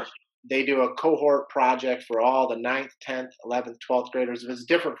 and nice. They do a cohort project for all the 9th, 10th, 11th, 12th graders. It's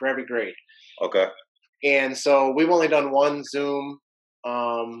different for every grade. Okay. And so we've only done one Zoom,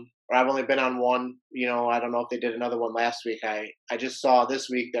 or I've only been on one. I don't know if they did another one last week. I just saw this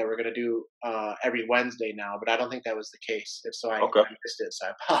week that we're going to do every Wednesday now, but I don't think that was the case. If so, I missed it, so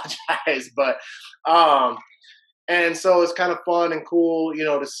I apologize. But and so it's kind of fun and cool,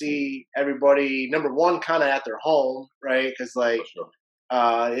 to see everybody, number one, kind of at their home, right? Because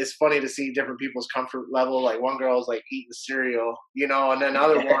it's funny to see different people's comfort level. Like, one girl's like eating cereal, and then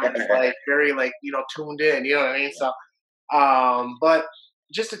other one's like very tuned in, you know what I mean? So, but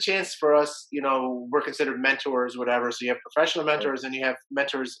just a chance for us, we're considered mentors, whatever. So you have professional mentors and you have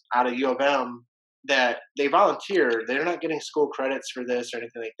mentors out of U of M that they volunteer. They're not getting school credits for this or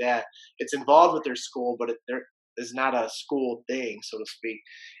anything like that. It's involved with their school, but it's not a school thing, so to speak.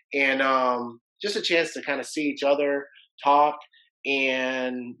 And just a chance to kind of see each other, talk,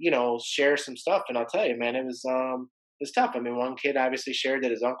 and share some stuff. And I'll tell you, man, it was tough. I mean, one kid obviously shared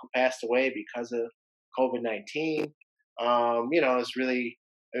that his uncle passed away because of COVID-19. It's really,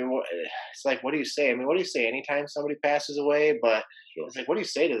 it's like, what do you say? I mean, what do you say anytime somebody passes away? But it's like, what do you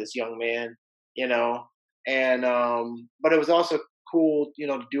say to this young man? And but it was also cool,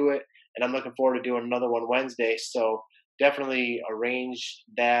 to do it. And I'm looking forward to doing another one Wednesday. So definitely arrange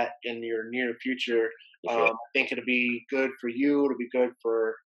that in your near future. I think it'll be good for you. It'll be good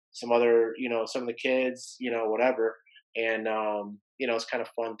for some other, some of the kids, whatever. And, it's kind of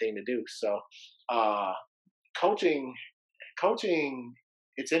a fun thing to do. So coaching,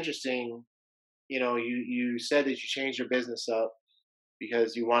 it's interesting. You said that you changed your business up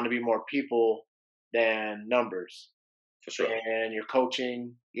because you want to be more people than numbers. For sure. And you're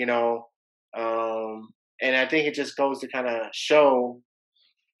coaching, and I think it just goes to kind of show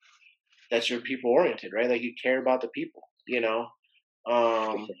that you're people oriented, right? Like, you care about the people,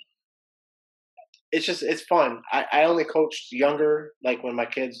 it's fun. I only coached younger, like when my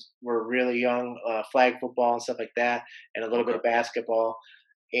kids were really young, flag football and stuff like that, and a little bit of basketball.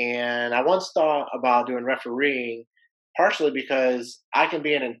 And I once thought about doing refereeing, partially because I can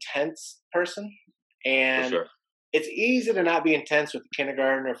be an intense person, and it's easy to not be intense with a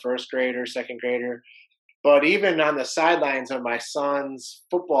kindergartner, first grader, second grader. But even on the sidelines of my son's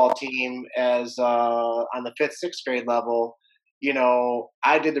football team, as on the fifth, sixth grade level,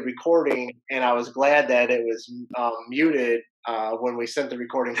 I did the recording, and I was glad that it was muted when we sent the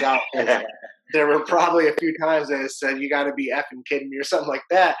recordings out. There were probably a few times that it said, "You got to be effing kidding me" or something like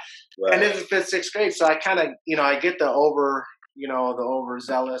that. And Right. this is fifth, sixth grade, so I kind of, I get the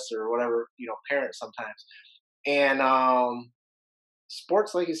overzealous or whatever, parents sometimes. And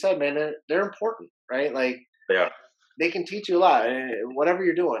sports, like you said, man, they're important, right? Like Yeah. they can teach you a lot, whatever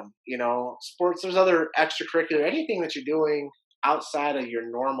you're doing. Sports. There's other extracurricular, anything that you're doing outside of your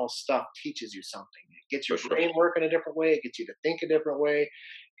normal stuff teaches you something. It gets For your sure. brain working a different way. It gets you to think a different way.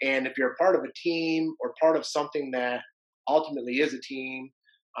 And if you're a part of a team or part of something that ultimately is a team,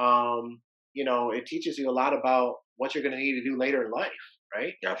 it teaches you a lot about what you're going to need to do later in life,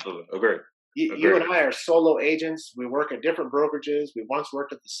 right? Absolutely. Agree. You Agree. and I are solo agents. We work at different brokerages. We once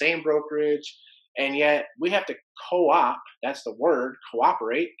worked at the same brokerage, and yet we have to co-op. That's the word,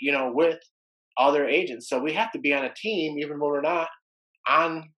 cooperate. With other agents. So we have to be on a team, even when we're not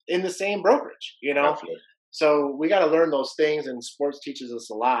on in the same brokerage. Absolutely. So we got to learn those things, and sports teaches us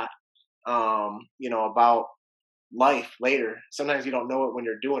a lot. About life later. Sometimes you don't know it when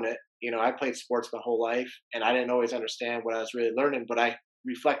you're doing it. I played sports my whole life, and I didn't always understand what I was really learning, but I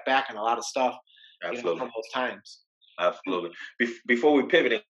reflect back on a lot of stuff, Absolutely. from those times. Absolutely. Before we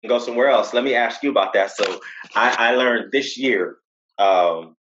pivot and go somewhere else, let me ask you about that. So I learned this year,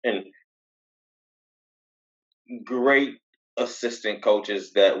 and great assistant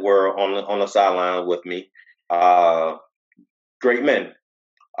coaches that were on the sideline with me. Uh, Great men.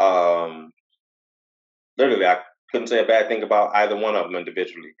 Um, Literally, I couldn't say a bad thing about either one of them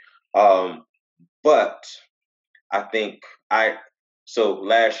individually. Um, but I think I so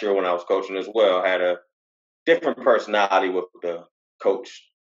last year when I was coaching as well, had a different personality with the coach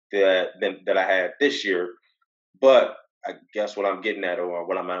that I had this year. But I guess what I'm getting at, or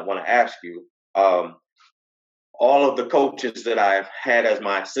what I might want to ask you, all of the coaches that I've had as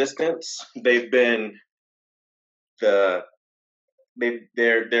my assistants, they've been the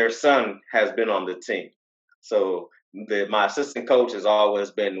their son has been on the team. So my assistant coach has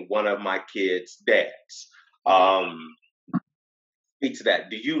always been one of my kids' dads. Hmm. Um, Speak to that.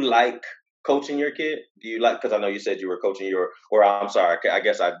 Do you like coaching your kid? Do you like? Because I know you said you were coaching or I'm sorry, I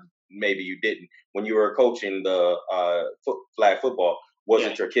guess maybe you didn't. When you were coaching the flag football, was Yeah,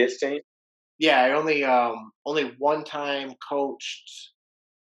 it your kids' team? yeah. I only one time coached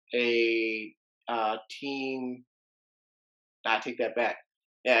a team. I take that back.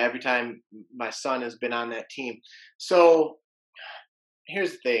 Yeah, every time my son has been on that team. So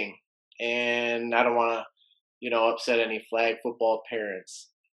here's the thing, and I don't want to, upset any flag football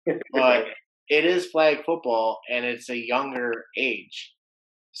parents, but it is flag football and it's a younger age.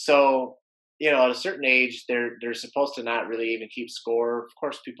 So, at a certain age, they're supposed to not really even keep score. Of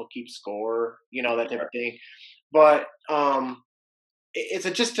course, people keep score, that type of thing. But it's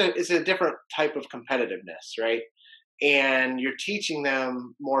a different type of competitiveness, right? And you're teaching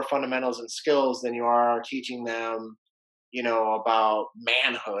them more fundamentals and skills than you are teaching them, about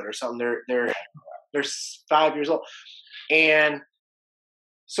manhood or something. They're 5 years old, and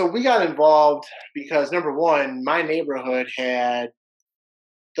so we got involved because number one, my neighborhood had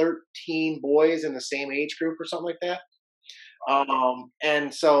 13 boys in the same age group or something like that.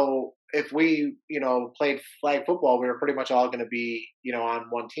 And so if we, played flag football, we were pretty much all going to be, on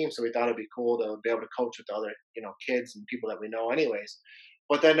one team. So we thought it'd be cool to be able to coach with other, kids and people that we know, anyways.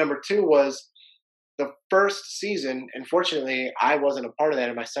 But then number two was the first season. And fortunately, I wasn't a part of that,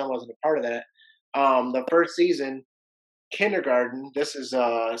 and my son wasn't a part of that. The first season, kindergarten. This is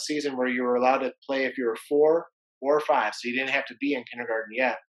a season where you were allowed to play if you were 4 or 5, so you didn't have to be in kindergarten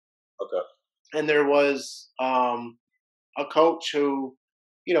yet. Okay. And there was a coach who,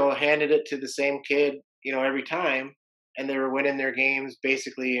 handed it to the same kid, every time, and they were winning their games.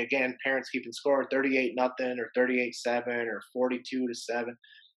 Basically, again, parents keeping score, 38-0 or 38-7 or 42-7.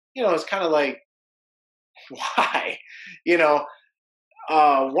 It's kind of like, why? You know,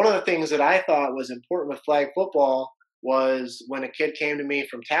 one of the things that I thought was important with flag football was when a kid came to me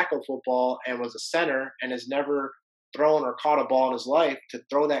from tackle football and was a center and has never thrown or caught a ball in his life, to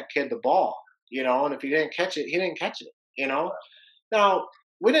throw that kid the ball, and if he didn't catch it, he didn't catch it. Now,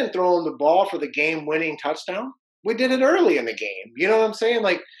 we didn't throw him the ball for the game winning touchdown. We did it early in the game. You know what I'm saying?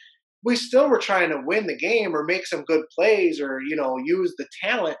 Like, we still were trying to win the game or make some good plays or, use the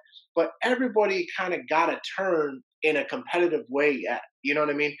talent, but everybody kind of got a turn in a competitive way yet. You know what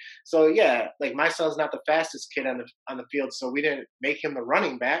I mean? So yeah, like my son's not the fastest kid on the field, so we didn't make him the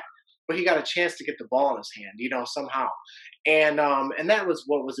running back. but he got a chance to get the ball in his hand, somehow. And that was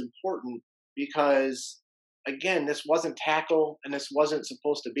what was important because again, this wasn't tackle and this wasn't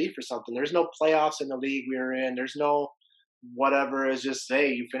supposed to be for something. There's no playoffs in the league we were in. There's no whatever. It's just, hey,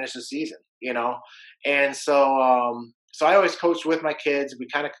 you finish the season. And so I always coached with my kids. We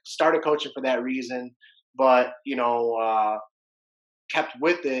kind of started coaching for that reason, but kept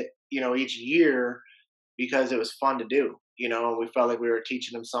with it, each year because it was fun to do. We felt like we were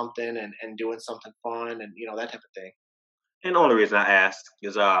teaching them something and doing something fun and that type of thing. And the only reason I asked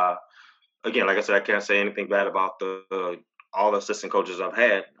is, again, like I said, I can't say anything bad about the all the assistant coaches I've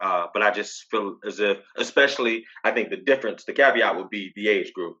had, but I just feel as if, especially, I think the caveat would be the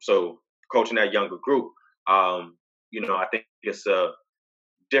age group. So coaching that younger group, I think it's a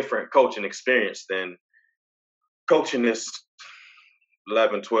different coaching experience than coaching this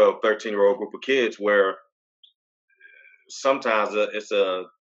 11, 12, 13-year-old group of kids where sometimes it's a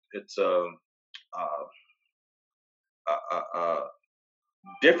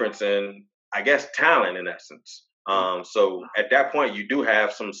difference in, I guess, talent in essence. So at that point, you do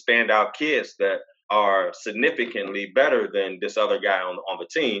have some standout kids that are significantly better than this other guy on the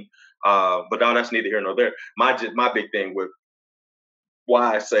team. But now that's neither here nor there. My big thing with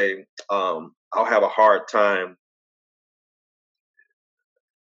why I say I'll have a hard time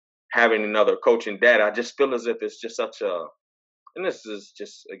having another coaching dad. I just feel as if it's just such a, and this is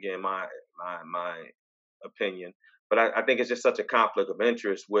just again my opinion, but I think it's just such a conflict of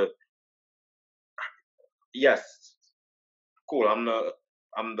interest with, yes, cool, I'm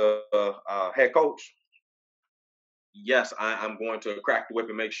the head coach. Yes, I'm going to crack the whip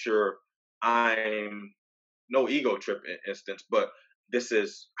and make sure I'm no ego trip instance, but this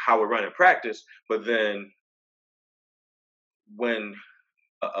is how we're running practice. But then when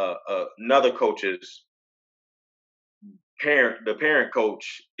another coach's the parent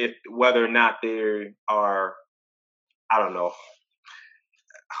coach, if whether or not they are, I don't know,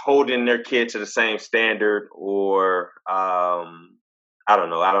 holding their kid to the same standard, or I don't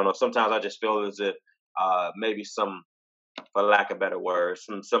know. Sometimes I just feel as if maybe some, for lack of better words,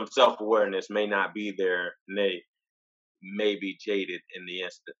 some self awareness may not be there, and they may be jaded in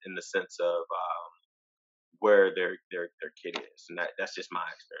the sense of where their kid is, and that's just my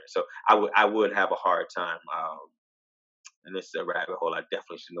experience. So I would have a hard time. And this is a rabbit hole I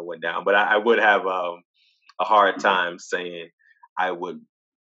definitely shouldn't have went down, but I would have a hard time saying I would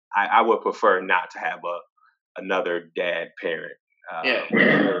prefer not to have another dad parent,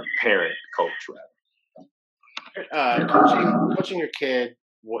 or parent coach rather. Coaching your kid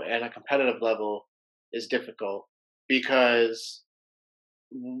at a competitive level is difficult because,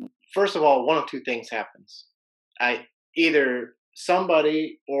 first of all, one of two things happens. Either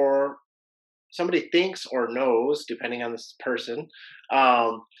somebody thinks or knows, depending on this person,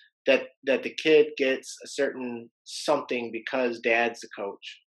 that the kid gets a certain something because dad's the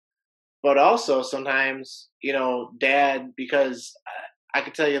coach. But also sometimes, dad, because I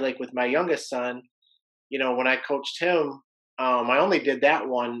could tell you, like with my youngest son, when I coached him, I only did that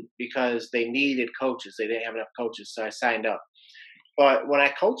one because they needed coaches. They didn't have enough coaches, so I signed up. But when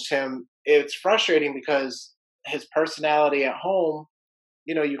I coached him, it's frustrating because his personality at home,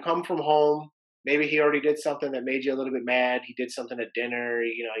 you come from home, maybe he already did something that made you a little bit mad. He did something at dinner,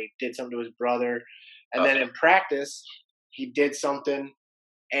 he did something to his brother. And then in practice, he did something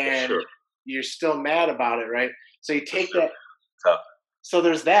and you're still mad about it, right? So you take that. So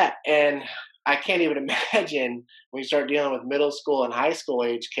there's that. And I can't even imagine when you start dealing with middle school and high school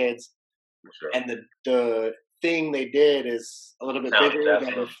age kids, and the thing they did is a little bit bigger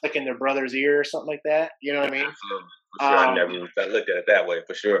than they're flicking their brother's ear or something like that. You know what I mean? Absolutely. For sure. I never even looked at it that way,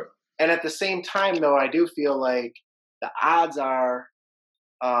 for sure. And at the same time, though, I do feel like the odds are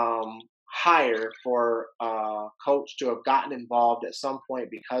higher for a coach to have gotten involved at some point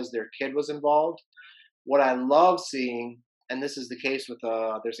because their kid was involved. What I love seeing, and this is the case with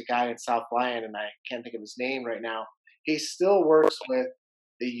there's a guy in South Lyon, and I can't think of his name right now. He still works with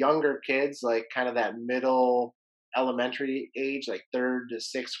the younger kids, like kind of that middle elementary age, like 3rd to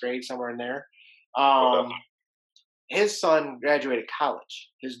 6th grade, somewhere in there. His son graduated college.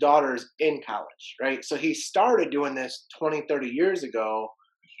 His daughter's in college, right? So he started doing this 20, 30 years ago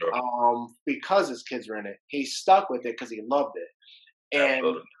because his kids were in it. He stuck with it because he loved it.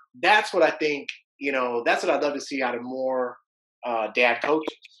 And that's what I think, that's what I'd love to see out of more dad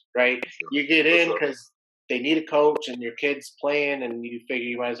coaches, right? You get in because they need a coach and your kid's playing and you figure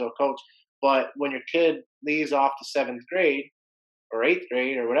you might as well coach. But when your kid leaves off to 7th grade or 8th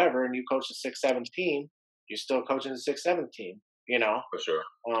grade or whatever, and you coach the 6th, 7th team, you're still coaching the 6th, 7th team, For sure.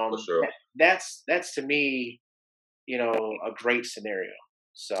 That's to me, a great scenario.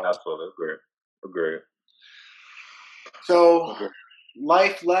 So, Absolutely agree. so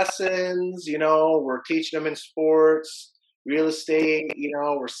life lessons, we're teaching them in sports, real estate,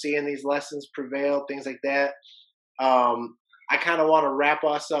 we're seeing these lessons prevail, things like that. I kind of want to wrap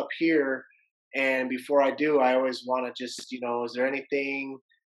us up here. And before I do, I always want to just, is there anything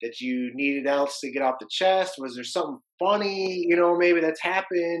that you needed else to get off the chest? Was there something funny, maybe that's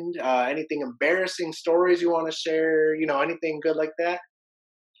happened? Anything embarrassing stories you want to share? Anything good like that?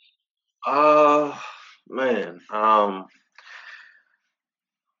 Uh, man,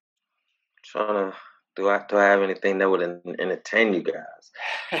 trying to do I have anything that would entertain you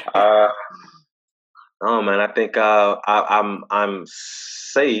guys? Uh, oh man, I think I'm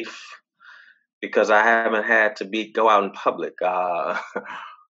safe because I haven't had to go out in public.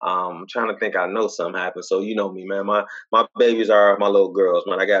 I'm trying to think. I know something happened. So you know me, man. My babies are my little girls,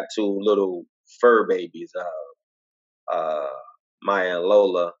 man. I got two little fur babies, uh, Maya and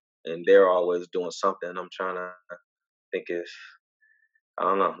Lola, and they're always doing something. I'm trying to think if I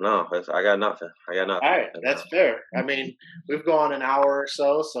don't know. No, I got nothing. I got All nothing. right, that's fair. I mean, we've gone an hour or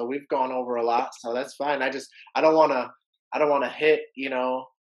so we've gone over a lot, so that's fine. I don't want to, hit,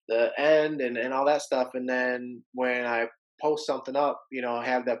 the end and all that stuff, and then when I post something up,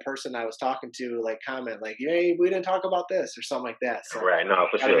 have that person I was talking to like comment like, "Hey, we didn't talk about this" or something like that. So Right. No,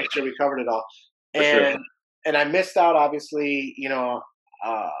 for got to sure. make sure we covered it all. For sure. And I missed out, obviously. Uh,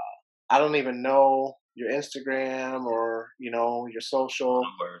 I don't even know your Instagram or your social, No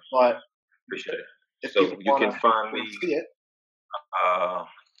worries. but Appreciate it. if So people you want can to find me. see it. Uh,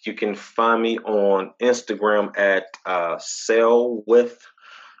 you can find me on Instagram at Sell with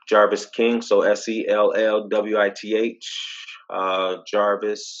Jarvis King. So SELLWITH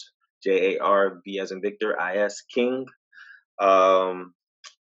Jarvis JARV as in Victor IS King. Um,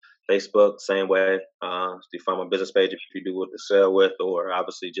 Facebook same way. You find my business page if you do with the Sell with, or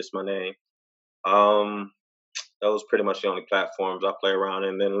obviously just my name. Those pretty much the only platforms I play around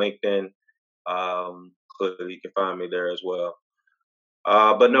in. Then LinkedIn. Clearly you can find me there as well.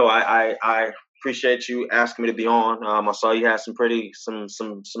 But no, I appreciate you asking me to be on. I saw you had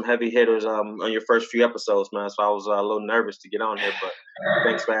some heavy hitters on your first few episodes, man. So I was a little nervous to get on here, but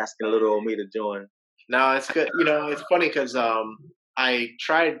thanks for asking little old me to join. No, it's good. It's funny because I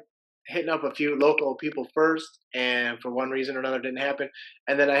tried hitting up a few local people first, and for one reason or another, it didn't happen.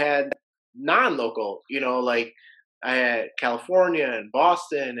 And then I had non-local, like I had California and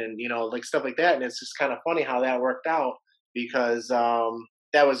Boston, and like stuff like that. And it's just kind of funny how that worked out because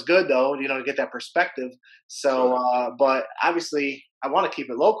that was good though, to get that perspective. So, Sure. but obviously, I want to keep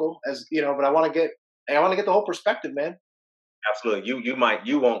it local, as but I want to get the whole perspective, man. Absolutely.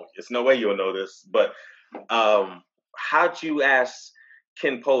 You won't. There's no way you'll know this, but how'd you ask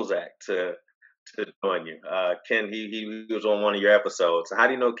Ken Pozak to join you? Ken, he was on one of your episodes. How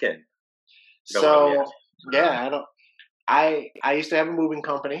do you know Ken? You don't mind me So yeah, I don't. I used to have a moving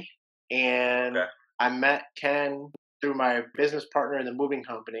company, and asking. I met Ken through my business partner in the moving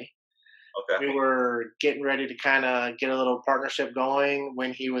company. Okay. We were getting ready to kind of get a little partnership going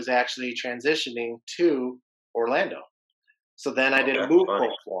when he was actually transitioning to Orlando. So then I did a Okay. move Funny.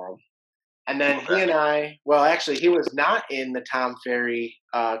 quote for him. And then he Okay. and I, well, actually, he was not in the Tom Ferry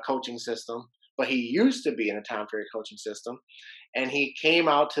coaching system, but he used to be in the Tom Ferry coaching system. And he came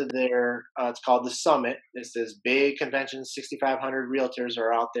out to their, it's called the Summit. It's this big convention, 6,500 realtors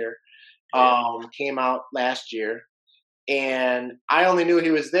are out there. Yeah. Came out last year. And I only knew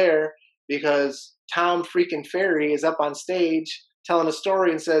he was there because Tom freaking Ferry is up on stage telling a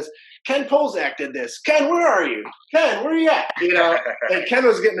story and says, Ken Pozak did this. Ken, where are you? Ken, where are you at? And Ken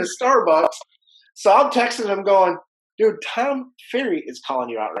was getting his Starbucks. So I'm texting him going, dude, Tom Ferry is calling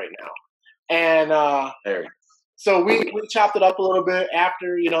you out right now. And There. so we chopped it up a little bit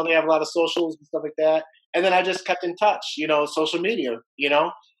after, they have a lot of socials and stuff like that. And then I just kept in touch, social media,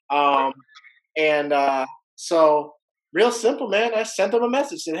 and so real simple, man. I sent them a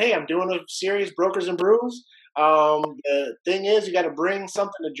message, said, hey, I'm doing a series, Brokers and Brews. The thing is, you got to bring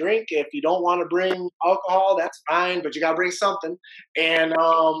something to drink. If you don't want to bring alcohol, that's fine, but you got to bring something. And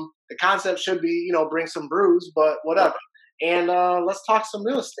the concept should be, bring some brews, but whatever. And let's talk some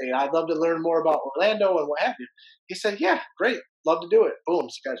real estate. I'd love to learn more about Orlando and what have you. He said, yeah, great. Love to do it. Boom,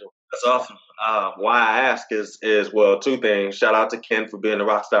 schedule. That's awesome. Why I ask is well, two things. Shout out to Ken for being the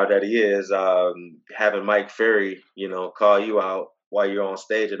rock star that he is. Having Mike Ferry, call you out while you're on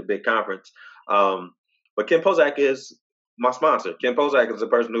stage at a big conference. But Ken Pozak is my sponsor. Ken Pozak is the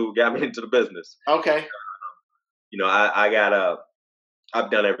person who got me into the business. Okay. I've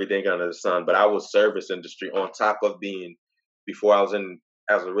done everything under the sun, but I was service industry on top of being before I was in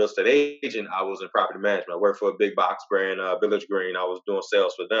as a real estate agent, I was in property management. I worked for a big box brand, Village Green. I was doing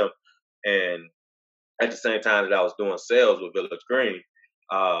sales for them, and at the same time that I was doing sales with Village Green,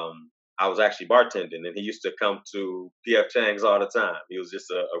 I was actually bartending, and he used to come to PF Chang's all the time. He was just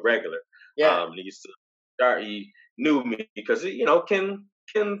a regular. Yeah. He used to start. He knew me because Ken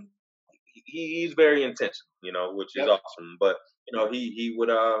he's very intentional, which is Yep. awesome. But he would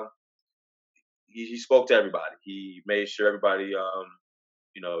he spoke to everybody. He made sure everybody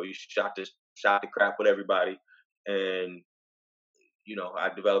he shot the crap with everybody, and I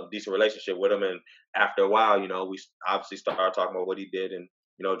developed a decent relationship with him. And after a while, we obviously started talking about what he did. And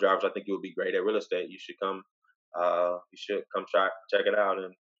Jarvis, I think you would be great at real estate. You should come. You should come check it out.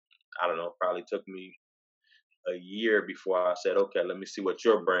 And I don't know, probably took me a year before I said, okay, let me see what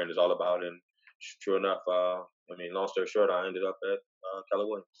your brand is all about. And sure enough, long story short, I ended up at Keller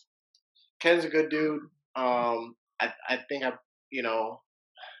Williams. Ken's a good dude. I think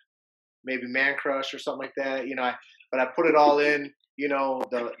maybe Man Crush or something like that. But I put it all in.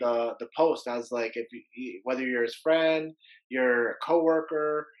 The post. I was like, whether you're his friend, your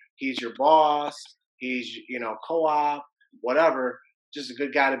coworker, he's your boss, he's co-op, whatever. Just a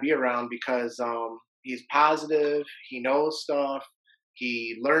good guy to be around because he's positive. He knows stuff.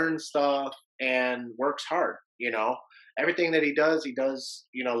 He learns stuff and works hard. Everything that he does,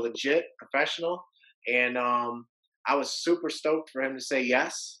 legit, professional. And I was super stoked for him to say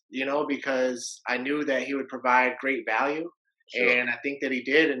yes, because I knew that he would provide great value. Sure. And I think that he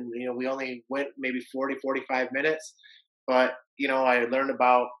did. And, we only went maybe 40, 45 minutes. But, I learned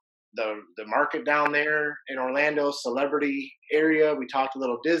about the market down there in Orlando, celebrity area. We talked a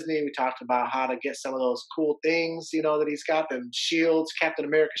little Disney. We talked about how to get some of those cool things, that he's got, them shields, Captain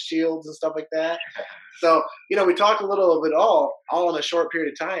America shields and stuff like that. So, we talked a little of it all in a short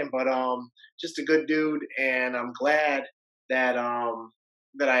period of time, but just a good dude. And I'm glad that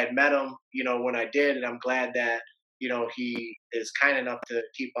that I had met him, when I did. And I'm glad that, he is kind enough to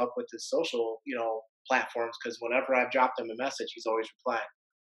keep up with his social, platforms, because whenever I've dropped him a message, he's always replying.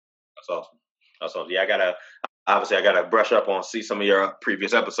 That's awesome. Yeah, I gotta brush up on see some of your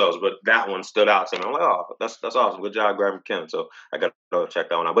previous episodes, but that one stood out to me. I'm like, oh, that's awesome. Good job grabbing Ken. So I gotta go check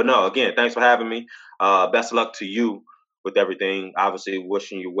that one out. But no, again, thanks for having me. Best of luck to you with everything. Obviously,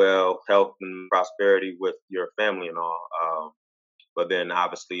 wishing you well, health and prosperity with your family and all. But then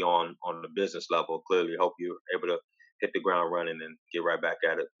obviously on the business level, clearly hope you're able to hit the ground running and get right back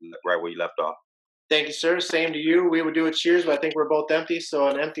at it, right where you left off. Thank you, sir. Same to you. We would do a cheers, but I think we're both empty. So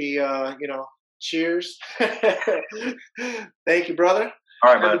an empty, cheers. Thank you, brother.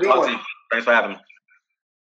 All right, man. Thanks for having me.